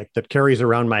chariot that carries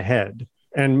around my head.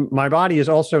 And my body is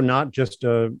also not just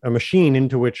a machine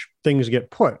into which things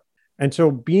get put. And so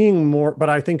but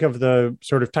I think of the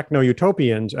sort of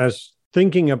techno-utopians as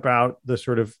thinking about the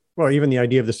sort of, even the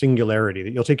idea of the singularity,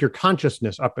 that you'll take your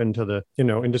consciousness up into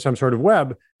into some sort of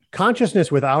web.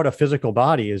 Consciousness without a physical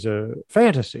body is a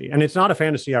fantasy. And it's not a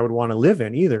fantasy I would want to live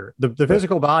in either. The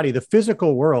physical body, the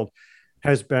physical world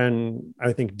has been,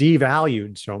 I think,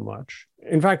 devalued so much.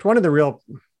 In fact, one of the real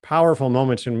powerful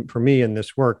moments for me in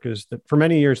this work is that for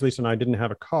many years, Lisa and I didn't have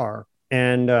a car.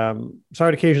 And so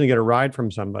I'd occasionally get a ride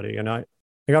from somebody. And I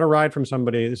got a ride from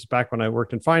somebody. This is back when I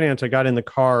worked in finance. I got in the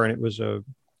car and it was a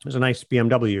nice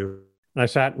BMW. And I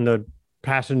sat in the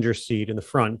passenger seat in the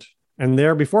front. And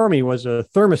there before me was a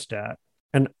thermostat.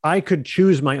 And I could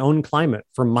choose my own climate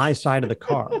from my side of the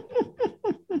car.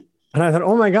 And I thought,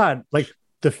 oh my God, like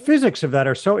the physics of that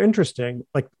are so interesting.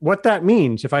 Like what that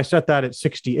means, if I set that at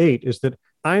 68, is that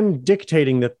I'm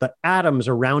dictating that the atoms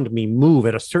around me move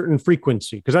at a certain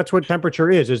frequency, because that's what temperature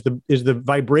is the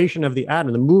vibration of the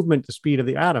atom, the movement, the speed of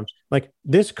the atoms. Like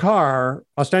this car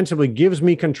ostensibly gives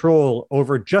me control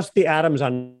over just the atoms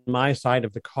on my side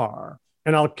of the car.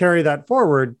 And I'll carry that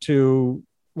forward to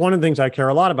one of the things I care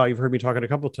a lot about. You've heard me talk it a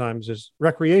couple of times, is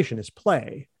recreation, is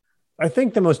play. I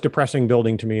think the most depressing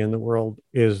building to me in the world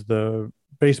is the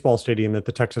baseball stadium that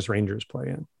the Texas Rangers play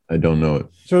in. I don't know it.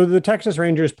 So the Texas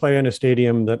Rangers play in a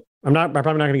stadium that I'm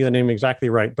probably not going to get the name exactly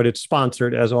right, but it's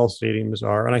sponsored, as all stadiums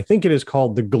are. And I think it is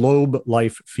called the Globe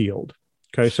Life Field.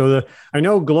 Okay. So I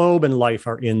know Globe and Life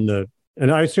are and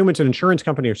I assume it's an insurance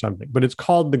company or something, but it's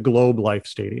called the Globe Life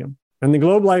Stadium. And the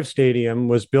Globe Life Stadium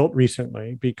was built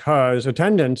recently because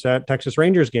attendance at Texas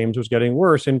Rangers games was getting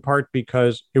worse, in part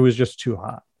because it was just too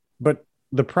hot. But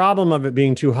the problem of it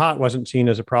being too hot wasn't seen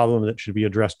as a problem that should be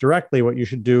addressed directly. What you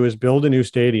should do is build a new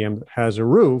stadium that has a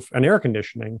roof and air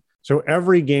conditioning, so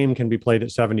every game can be played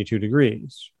at 72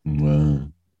 degrees. Wow.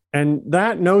 And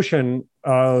that notion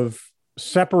of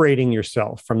separating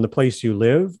yourself from the place you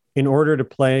live in order to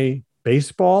play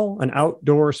baseball, an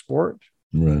outdoor sport,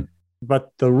 right,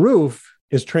 but the roof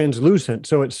is translucent,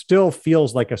 so it still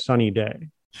feels like a sunny day.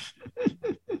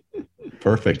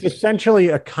 Perfect. It's essentially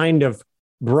a kind of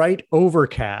bright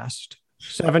overcast,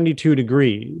 72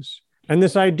 degrees. And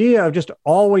this idea of just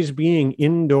always being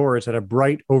indoors at a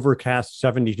bright overcast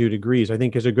 72 degrees, I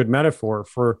think, is a good metaphor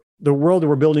for the world that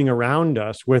we're building around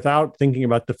us without thinking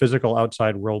about the physical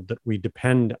outside world that we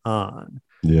depend on.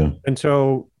 Yeah. And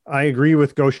so I agree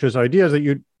with Ghosh's ideas that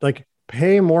you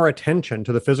pay more attention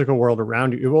to the physical world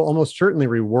around you. It will almost certainly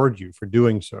reward you for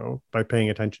doing so by paying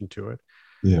attention to it.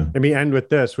 Yeah. Let me end with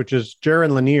this, which is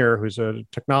Jaron Lanier, who's a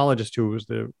technologist who was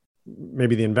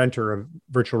maybe the inventor of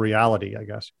virtual reality, I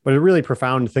guess, but a really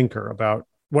profound thinker about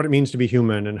what it means to be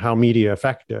human and how media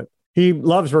affect it. He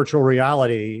loves virtual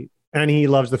reality and he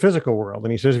loves the physical world.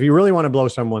 And he says, if you really want to blow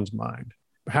someone's mind,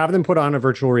 have them put on a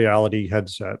virtual reality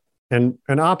headset and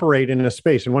operate in a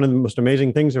space. And one of the most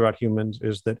amazing things about humans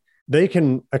is that they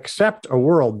can accept a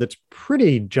world that's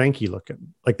pretty janky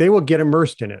looking. Like they will get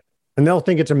immersed in it and they'll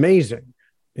think it's amazing.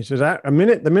 He says, the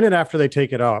minute after they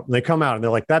take it out, they come out and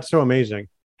they're like, that's so amazing.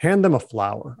 Hand them a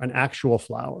flower, an actual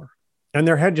flower. And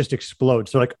their head just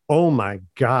explodes. They're like, oh my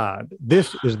God,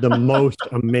 this is the most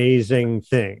amazing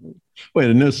thing. Wait,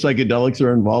 and no psychedelics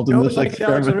are involved in this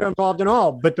experiment? No psychedelics are involved in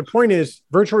all. But the point is,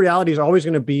 virtual reality is always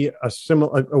going to be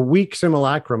a weak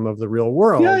simulacrum of the real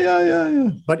world. Yeah.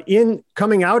 But in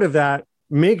coming out of that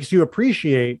makes you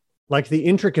appreciate like the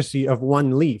intricacy of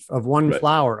one leaf, of one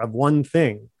flower, of one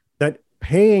thing.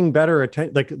 Paying better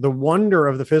attention, like the wonder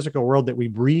of the physical world that we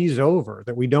breeze over,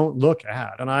 that we don't look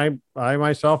at. And I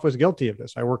myself was guilty of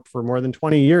this. I worked for more than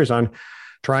 20 years on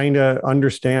trying to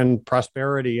understand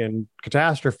prosperity and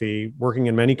catastrophe, working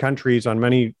in many countries on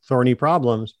many thorny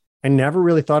problems, and never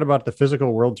really thought about the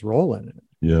physical world's role in it.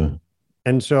 Yeah.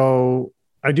 And so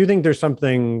I do think there's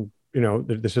something,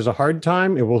 this is a hard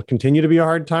time. It will continue to be a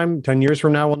hard time. 10 years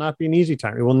from now will not be an easy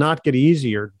time. It will not get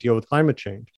easier to deal with climate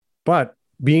change. But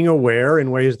being aware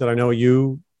in ways that I know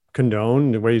you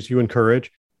condone, in ways you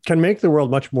encourage, can make the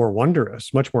world much more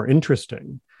wondrous, much more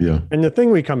interesting. Yeah. And the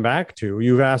thing we come back to,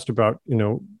 you've asked about,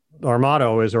 our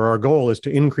motto is, or our goal is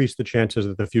to increase the chances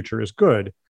that the future is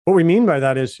good. What we mean by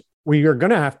that is we are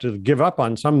going to have to give up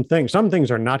on some things. Some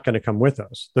things are not going to come with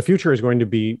us. The future is going to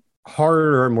be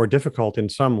harder and more difficult in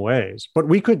some ways, but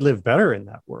we could live better in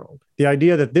that world. The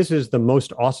idea that this is the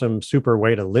most awesome, super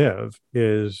way to live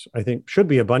is, I think, should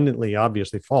be abundantly,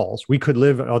 obviously false. We could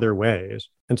live other ways.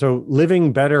 And so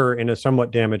living better in a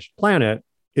somewhat damaged planet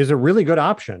is a really good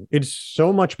option. It's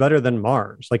so much better than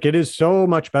Mars. Like, it is so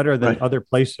much better than other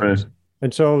places. Right.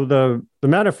 And so the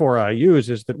metaphor I use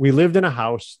is that we lived in a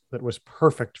house that was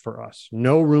perfect for us.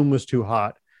 No room was too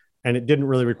hot, and it didn't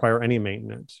really require any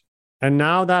maintenance. And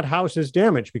now that house is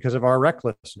damaged because of our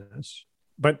recklessness.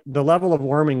 But the level of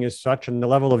warming is such, and the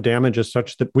level of damage is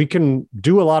such, that we can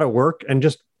do a lot of work and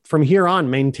just from here on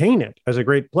maintain it as a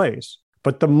great place.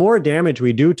 But the more damage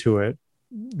we do to it,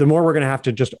 the more we're going to have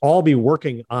to just all be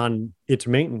working on its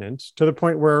maintenance, to the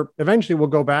point where eventually we'll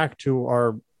go back to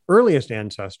our earliest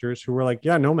ancestors who were like,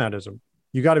 yeah, nomadism,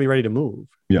 you got to be ready to move.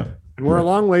 Yeah. And we're a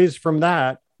long ways from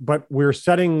that, but we're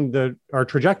setting our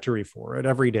trajectory for it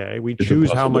every day. We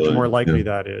choose how much more likely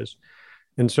that is.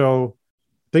 And so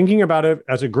thinking about it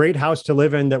as a great house to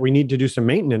live in that we need to do some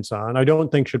maintenance on, I don't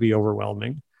think should be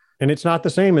overwhelming. And it's not the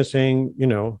same as saying,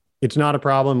 it's not a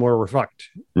problem or we're fucked.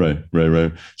 Right.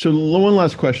 So one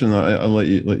last question, I'll let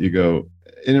you go.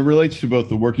 And it relates to both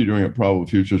the work you're doing at Probable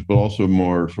Futures, but also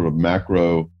more sort of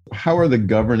macro. How are the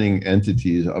governing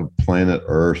entities of planet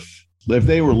Earth, if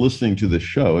they were listening to the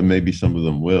show, and maybe some of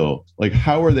them will, like,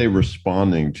 how are they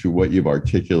responding to what you've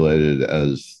articulated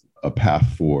as a path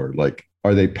forward? Like,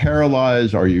 are they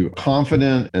paralyzed? Are you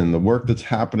confident in the work that's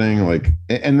happening? Like,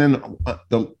 and then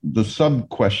the sub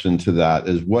question to that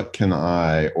is, what can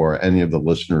I or any of the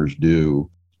listeners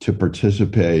do to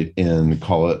participate in,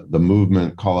 call it the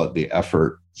movement, call it the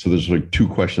effort? So there's like two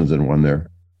questions in one there.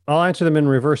 I'll answer them in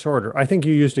reverse order. I think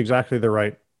you used exactly the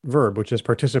right verb, which is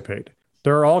participate.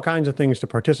 There are all kinds of things to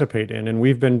participate in, and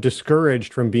we've been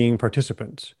discouraged from being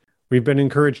participants. We've been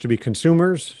encouraged to be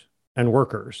consumers and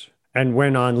workers, and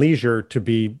when on leisure, to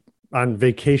be on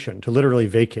vacation, to literally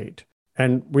vacate.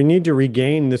 And we need to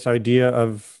regain this idea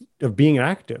of being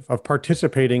active, of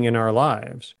participating in our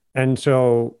lives. And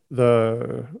so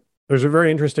there's a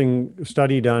very interesting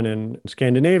study done in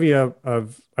Scandinavia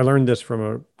I learned this from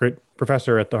a great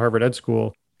professor at the Harvard Ed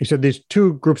School. He said these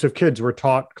two groups of kids were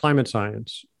taught climate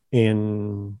science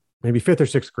in maybe 5th or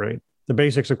 6th grade, the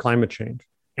basics of climate change.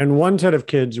 And one set of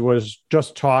kids was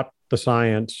just taught the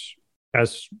science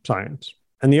as science.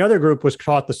 And the other group was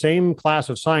taught the same class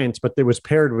of science, but it was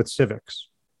paired with civics.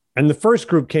 And the first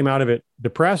group came out of it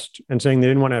depressed and saying they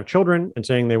didn't want to have children and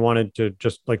saying they wanted to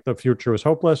just, like, the future was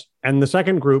hopeless. And the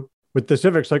second group with the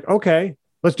civics, like, okay,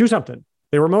 let's do something.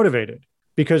 They were motivated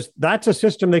because that's a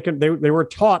system they were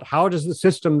taught. How does the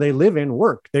system they live in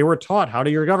work? They were taught, how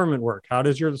does your government work? How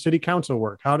does your city council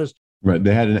work? Right.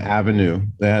 They had an avenue.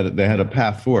 They had a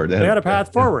path forward. They had a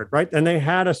path forward, right? And they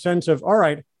had a sense of, all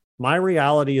right, my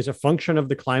reality is a function of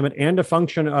the climate and a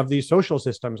function of these social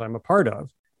systems I'm a part of.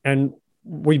 And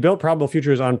we built Probable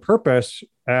Futures on purpose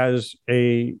as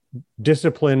a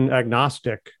discipline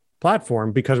agnostic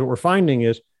platform, because what we're finding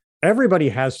is everybody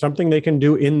has something they can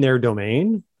do in their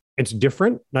domain. It's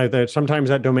different. Now, sometimes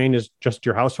that domain is just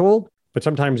your household, but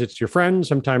sometimes it's your friends,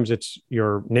 sometimes it's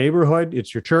your neighborhood,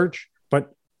 it's your church.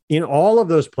 But in all of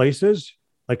those places,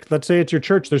 like, let's say it's your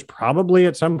church, there's probably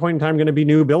at some point in time going to be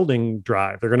new building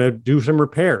drive. They're going to do some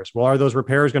repairs. Well, are those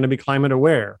repairs going to be climate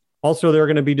aware? Also, there are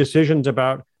going to be decisions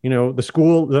about, the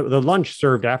school, the lunch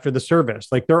served after the service.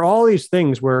 Like, there are all these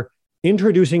things where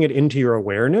introducing it into your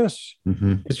awareness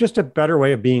is just a better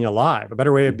way of being alive, a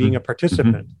better way of being a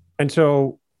participant. And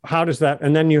so how does that,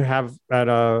 and then you have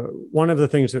one of the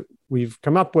things that we've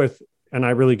come up with, and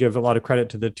I really give a lot of credit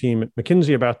to the team at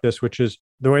McKinsey about this, which is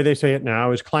the way they say it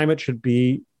now is climate should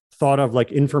be thought of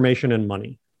like information and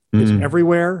money. It's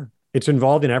everywhere. It's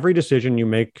involved in every decision you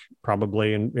make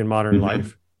probably in modern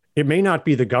life. It may not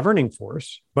be the governing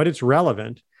force, but it's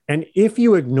relevant. And if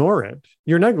you ignore it,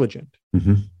 you're negligent.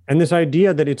 And this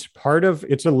idea that it's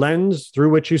a lens through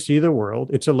which you see the world.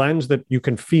 It's a lens that you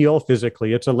can feel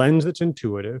physically. It's a lens that's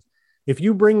intuitive. If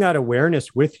you bring that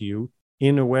awareness with you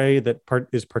in a way that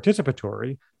is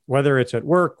participatory, whether it's at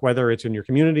work, whether it's in your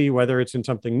community, whether it's in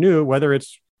something new, whether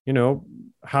it's,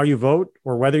 how you vote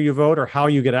or whether you vote or how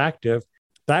you get active,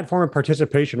 that form of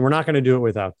participation, we're not going to do it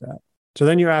without that. So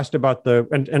then you asked about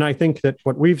and I think that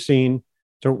what we've seen,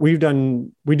 so we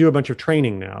do a bunch of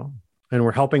training now, and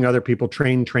we're helping other people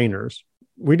train trainers.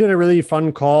 We did a really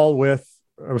fun call with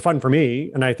fun for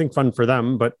me, and I think fun for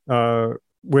them, but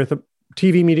with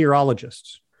TV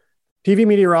meteorologists. TV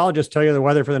meteorologists tell you the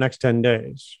weather for the next 10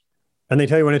 days, and they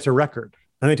tell you when it's a record,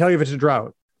 and they tell you if it's a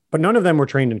drought. But none of them were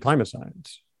trained in climate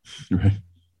science. Right.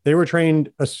 They were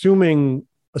trained assuming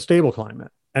a stable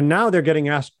climate. And now they're getting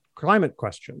asked climate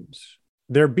questions.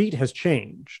 Their beat has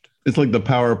changed. It's like the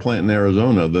power plant in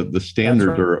Arizona. The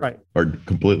standards are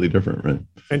completely different, right?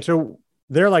 And so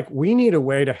they're like, we need a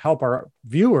way to help our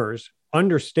viewers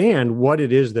understand what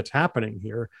it is that's happening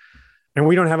here. And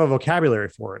we don't have a vocabulary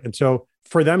for it. And so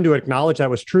for them to acknowledge that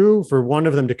was true, for one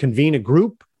of them to convene a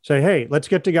group, say, hey, let's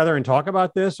get together and talk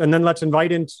about this. And then let's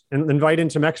invite in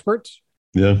some experts.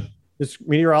 Yeah. This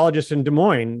meteorologist in Des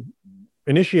Moines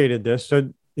initiated this.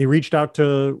 So he reached out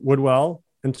to Woodwell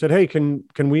and said, hey, can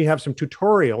we have some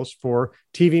tutorials for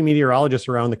TV meteorologists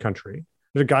around the country?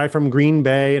 There's a guy from Green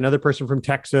Bay, another person from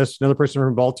Texas, another person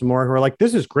from Baltimore who are like,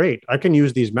 this is great. I can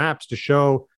use these maps to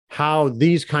show how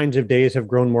these kinds of days have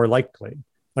grown more likely.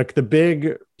 Like the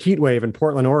big heat wave in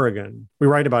Portland, Oregon. We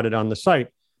write about it on the site.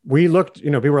 We looked,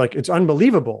 people were like, it's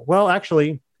unbelievable. Well,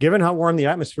 actually, given how warm the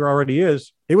atmosphere already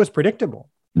is, it was predictable.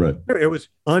 Right. It was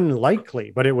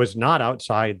unlikely, but it was not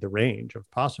outside the range of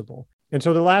possible. And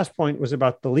so the last point was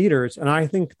about the leaders. And I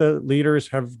think the leaders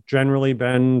have generally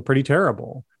been pretty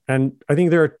terrible. And I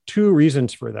think there are two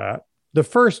reasons for that. The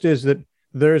first is that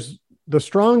there's the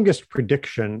strongest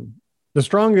prediction, the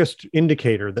strongest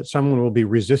indicator that someone will be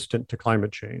resistant to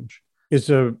climate change is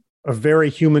a very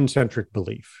human-centric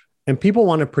belief. And people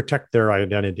want to protect their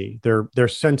identity, their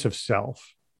sense of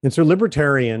self. And so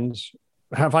libertarians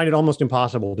find it almost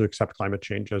impossible to accept climate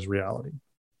change as reality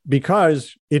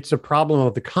because it's a problem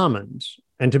of the commons.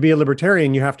 And to be a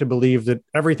libertarian, you have to believe that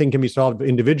everything can be solved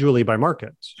individually by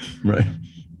markets. Right.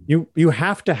 You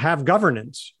have to have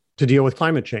governance to deal with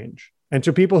climate change. And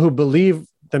so people who believe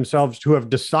themselves, who have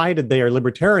decided they are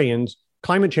libertarians,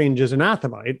 climate change is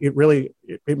anathema.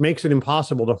 It makes it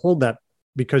impossible to hold that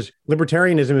because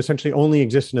libertarianism essentially only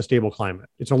exists in a stable climate.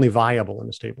 It's only viable in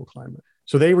a stable climate.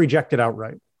 So they reject it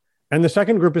outright. And the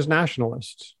second group is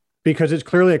nationalists because it's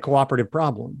clearly a cooperative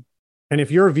problem. And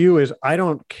if your view is, I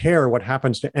don't care what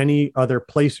happens to any other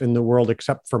place in the world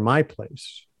except for my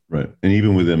place. Right. And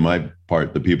even within my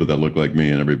part, the people that look like me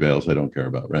and everybody else, I don't care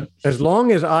about, right? As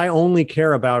long as I only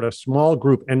care about a small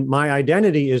group and my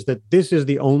identity is that this is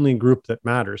the only group that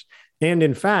matters. And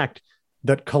in fact,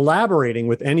 that collaborating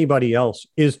with anybody else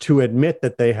is to admit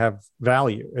that they have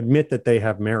value, admit that they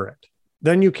have merit.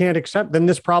 Then you can't accept, then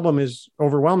this problem is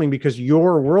overwhelming because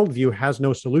your worldview has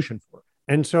no solution for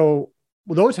it. And so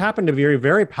those happen to be very,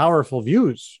 very powerful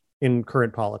views in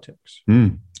current politics.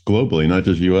 Globally, not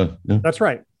just US. Yeah. That's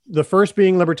right. The first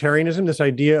being libertarianism, this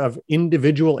idea of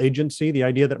individual agency, the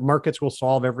idea that markets will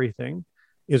solve everything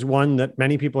is one that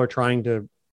many people are trying to,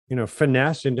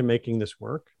 finesse into making this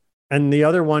work. And the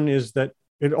other one is that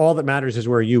all that matters is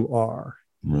where you are.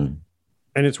 Right.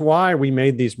 And it's why we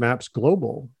made these maps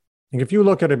global. And if you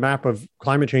look at a map of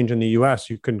climate change in the US,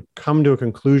 you can come to a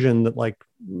conclusion that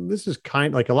this is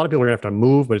kind like a lot of people are gonna have to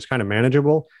move, but it's kind of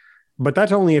manageable. But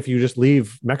that's only if you just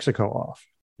leave Mexico off,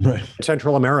 right?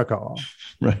 Central America off.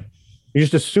 Right. You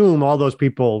just assume all those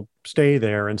people stay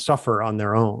there and suffer on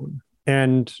their own.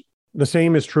 And the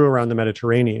same is true around the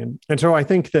Mediterranean. And so I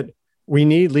think that we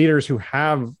need leaders who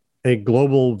have a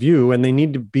global view, and they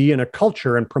need to be in a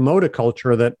culture and promote a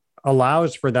culture that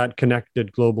allows for that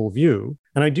connected global view.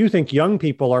 And I do think young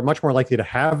people are much more likely to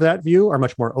have that view, are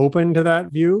much more open to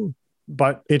that view,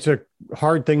 but it's a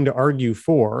hard thing to argue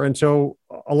for. And so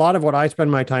a lot of what I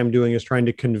spend my time doing is trying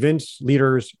to convince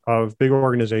leaders of big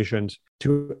organizations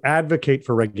to advocate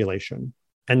for regulation.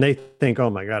 And they think, oh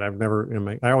my God,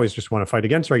 I always just want to fight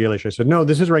against regulation. I said, no,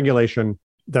 this is regulation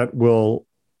that will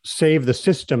save the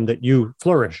system that you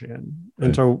flourish in.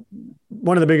 And so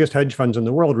one of the biggest hedge funds in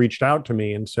the world reached out to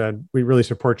me and said, we really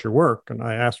support your work. And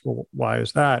I asked, well, why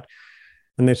is that?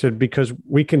 And they said, because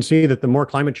we can see that the more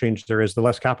climate change there is, the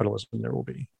less capitalism there will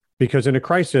be. Because in a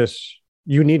crisis,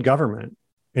 you need government.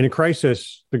 In a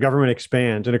crisis, the government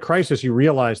expands. In a crisis, you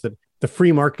realize that the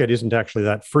free market isn't actually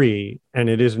that free and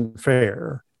it isn't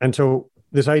fair. And so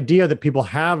this idea that people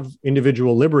have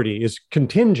individual liberty is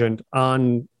contingent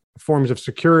on forms of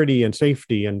security and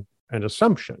safety and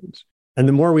assumptions. And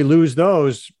the more we lose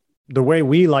those, the way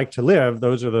we like to live,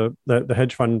 those are the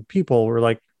hedge fund people were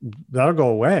like, that'll go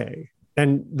away.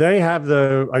 And they have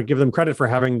I give them credit for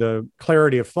having the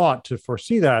clarity of thought to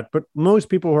foresee that. But most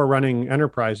people who are running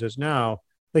enterprises now,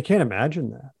 they can't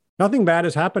imagine that. Nothing bad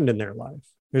has happened in their life.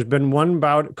 There's been one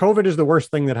bout. COVID is the worst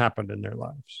thing that happened in their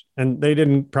lives. And they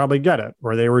didn't probably get it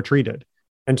or they were treated.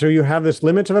 And so you have this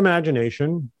limits of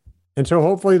imagination. And so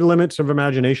hopefully the limits of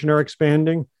imagination are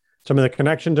expanding. Some of the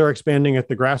connections are expanding at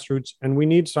the grassroots, and we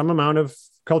need some amount of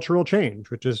cultural change,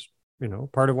 which is,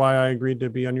 part of why I agreed to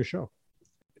be on your show.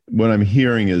 What I'm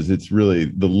hearing is it's really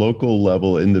the local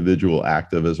level individual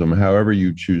activism, however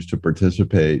you choose to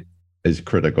participate, is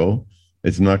critical.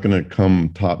 It's not going to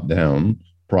come top down,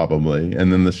 probably.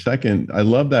 And then the second, I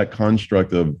love that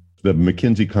construct of the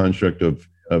McKinsey construct of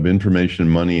information,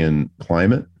 money, and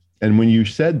climate. And when you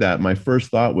said that, my first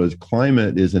thought was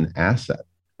climate is an asset.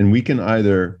 And we can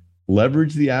either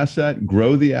leverage the asset,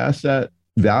 grow the asset,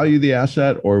 value the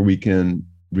asset, or we can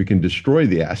destroy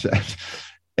the asset.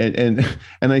 And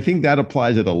I think that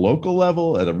applies at a local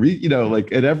level, at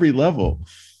at every level.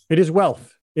 It is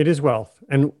wealth. It is wealth.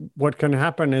 And what can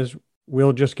happen is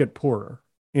we'll just get poorer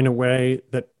in a way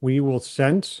that we will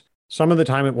sense. Some of the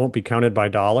time it won't be counted by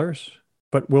dollars,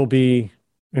 but will be,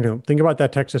 think about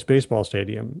that Texas baseball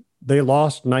stadium. They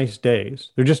lost nice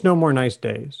days. There's just no more nice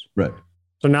days. Right.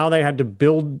 So now they had to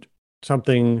build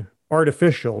something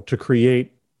artificial to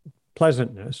create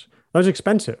pleasantness. That was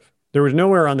expensive. There was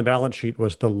nowhere on the balance sheet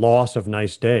was the loss of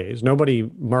nice days. Nobody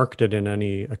marked it in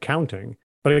any accounting,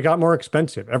 but it got more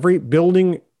expensive. Every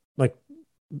building, like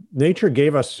nature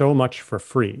gave us so much for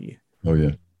free. Oh,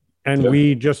 yeah. And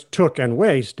we just took and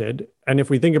wasted. And if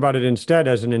we think about it instead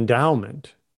as an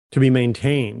endowment to be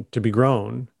maintained, to be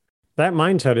grown, that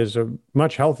mindset is a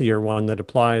much healthier one that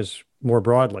applies more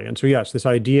broadly. And so, yes, this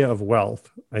idea of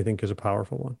wealth, I think, is a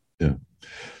powerful one. Yeah.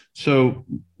 So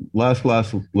last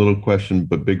little question,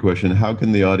 but big question. How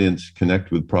can the audience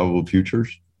connect with Probable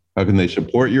Futures? How can they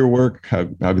support your work? How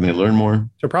can they learn more?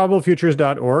 So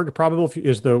probablefutures.org. Probable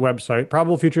is the website.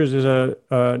 Probable Futures is a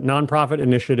nonprofit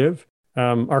initiative.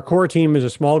 Our core team is a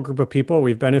small group of people.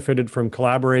 We've benefited from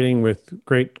collaborating with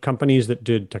great companies that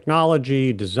did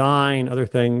technology, design, other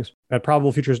things. At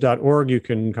probablefutures.org, you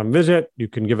can come visit. You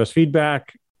can give us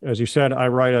feedback. As you said, I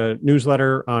write a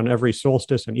newsletter on every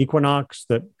solstice and equinox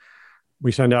that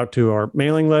we send out to our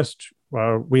mailing list.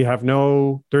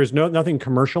 There's nothing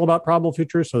commercial about Probable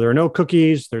Futures. So there are no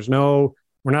cookies. We're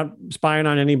not spying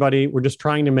on anybody. We're just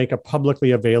trying to make a publicly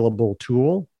available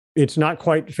tool. It's not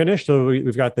quite finished. So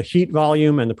we've got the heat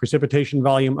volume and the precipitation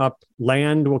volume up.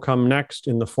 Land will come next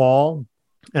in the fall.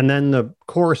 And then the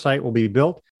core site will be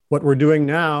built. What we're doing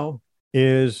now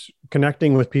is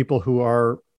connecting with people who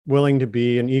are willing to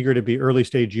be and eager to be early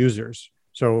stage users.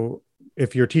 So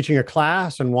if you're teaching a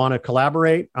class and want to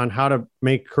collaborate on how to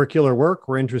make curricular work,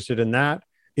 we're interested in that.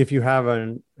 If you have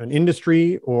an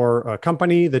industry or a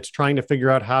company that's trying to figure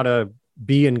out how to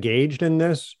be engaged in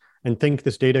this and think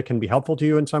this data can be helpful to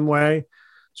you in some way.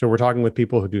 So we're talking with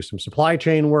people who do some supply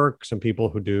chain work, some people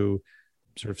who do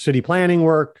sort of city planning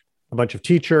work, a bunch of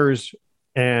teachers,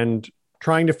 and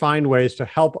trying to find ways to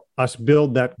help us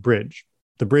build that bridge,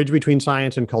 the bridge between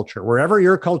science and culture. Wherever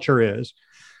your culture is,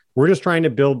 we're just trying to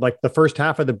build like the first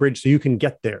half of the bridge so you can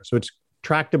get there. So it's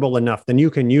tractable enough, then you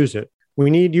can use it. We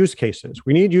need use cases.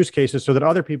 We need use cases so that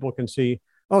other people can see,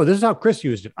 oh, this is how Chris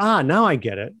used it. Now I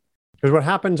get it. Because what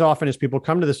happens often is people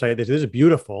come to the site, they say, this is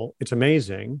beautiful. It's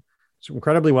amazing. It's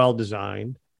incredibly well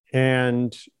designed.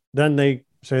 And then they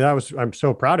say, I'm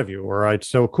so proud of you, or it's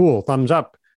so cool, thumbs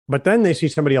up. But then they see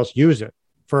somebody else use it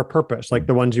for a purpose, like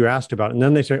the ones you asked about. And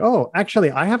then they say, oh, actually,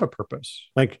 I have a purpose.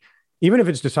 Like, even if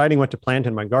it's deciding what to plant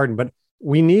in my garden, but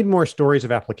we need more stories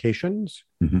of applications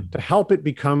to help it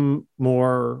become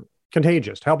more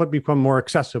contagious, to help it become more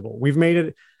accessible. We've made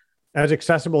it as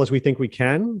accessible as we think we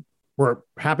can. We're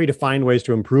happy to find ways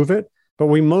to improve it, but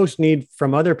we most need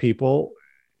from other people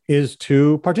is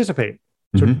to participate.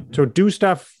 So do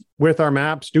stuff with our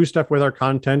maps, do stuff with our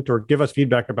content, or give us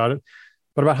feedback about it,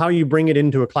 but about how you bring it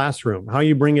into a classroom, how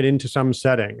you bring it into some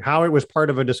setting, how it was part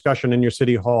of a discussion in your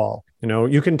city hall.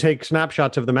 You can take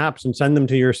snapshots of the maps and send them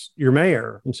to your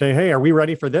mayor and say, hey, are we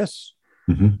ready for this?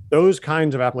 Those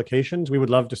kinds of applications we would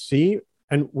love to see.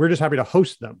 And we're just happy to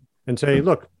host them and say,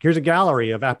 look, here's a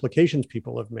gallery of applications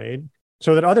people have made,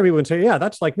 so that other people can say, yeah,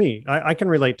 that's like me. I can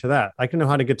relate to that. I can know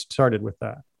how to get started with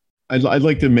that. I'd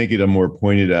like to make it a more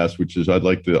pointed ask, which is I'd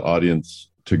like the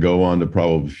audience to go on to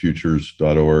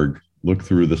probablefutures.org, look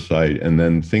through the site, and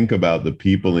then think about the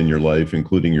people in your life,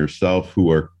 including yourself,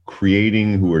 who are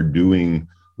creating, who are doing,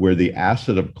 where the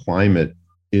asset of climate,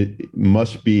 it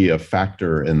must be a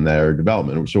factor in their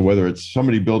development. So whether it's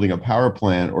somebody building a power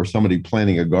plant or somebody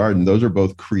planting a garden, those are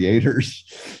both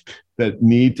creators that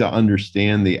need to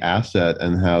understand the asset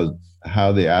and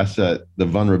how the asset, the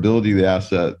vulnerability of the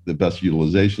asset, the best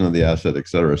utilization of the asset, et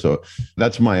cetera. So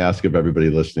that's my ask of everybody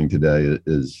listening today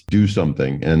is do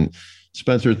something. And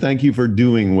Spencer, thank you for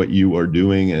doing what you are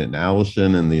doing, and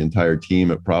Allison and the entire team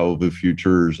at Probable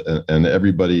Futures and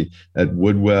everybody at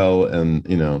Woodwell. And,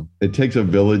 it takes a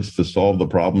village to solve the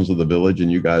problems of the village,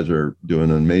 and you guys are doing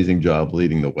an amazing job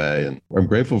leading the way. And I'm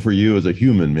grateful for you as a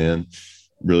human, man.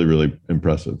 Really, really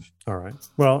impressive. All right.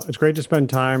 Well, it's great to spend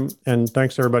time, and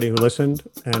thanks to everybody who listened,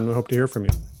 and we hope to hear from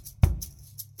you.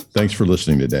 Thanks for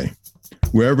listening today.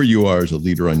 Wherever you are as a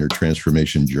leader on your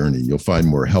transformation journey, you'll find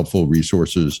more helpful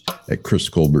resources at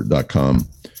chriscolbert.com.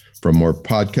 From more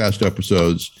podcast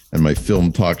episodes and my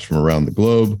film talks from around the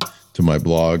globe to my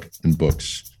blog and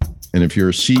books. And if you're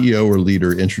a CEO or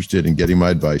leader interested in getting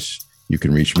my advice, you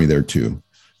can reach me there too.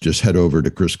 Just head over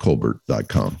to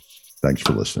chriscolbert.com. Thanks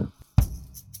for listening.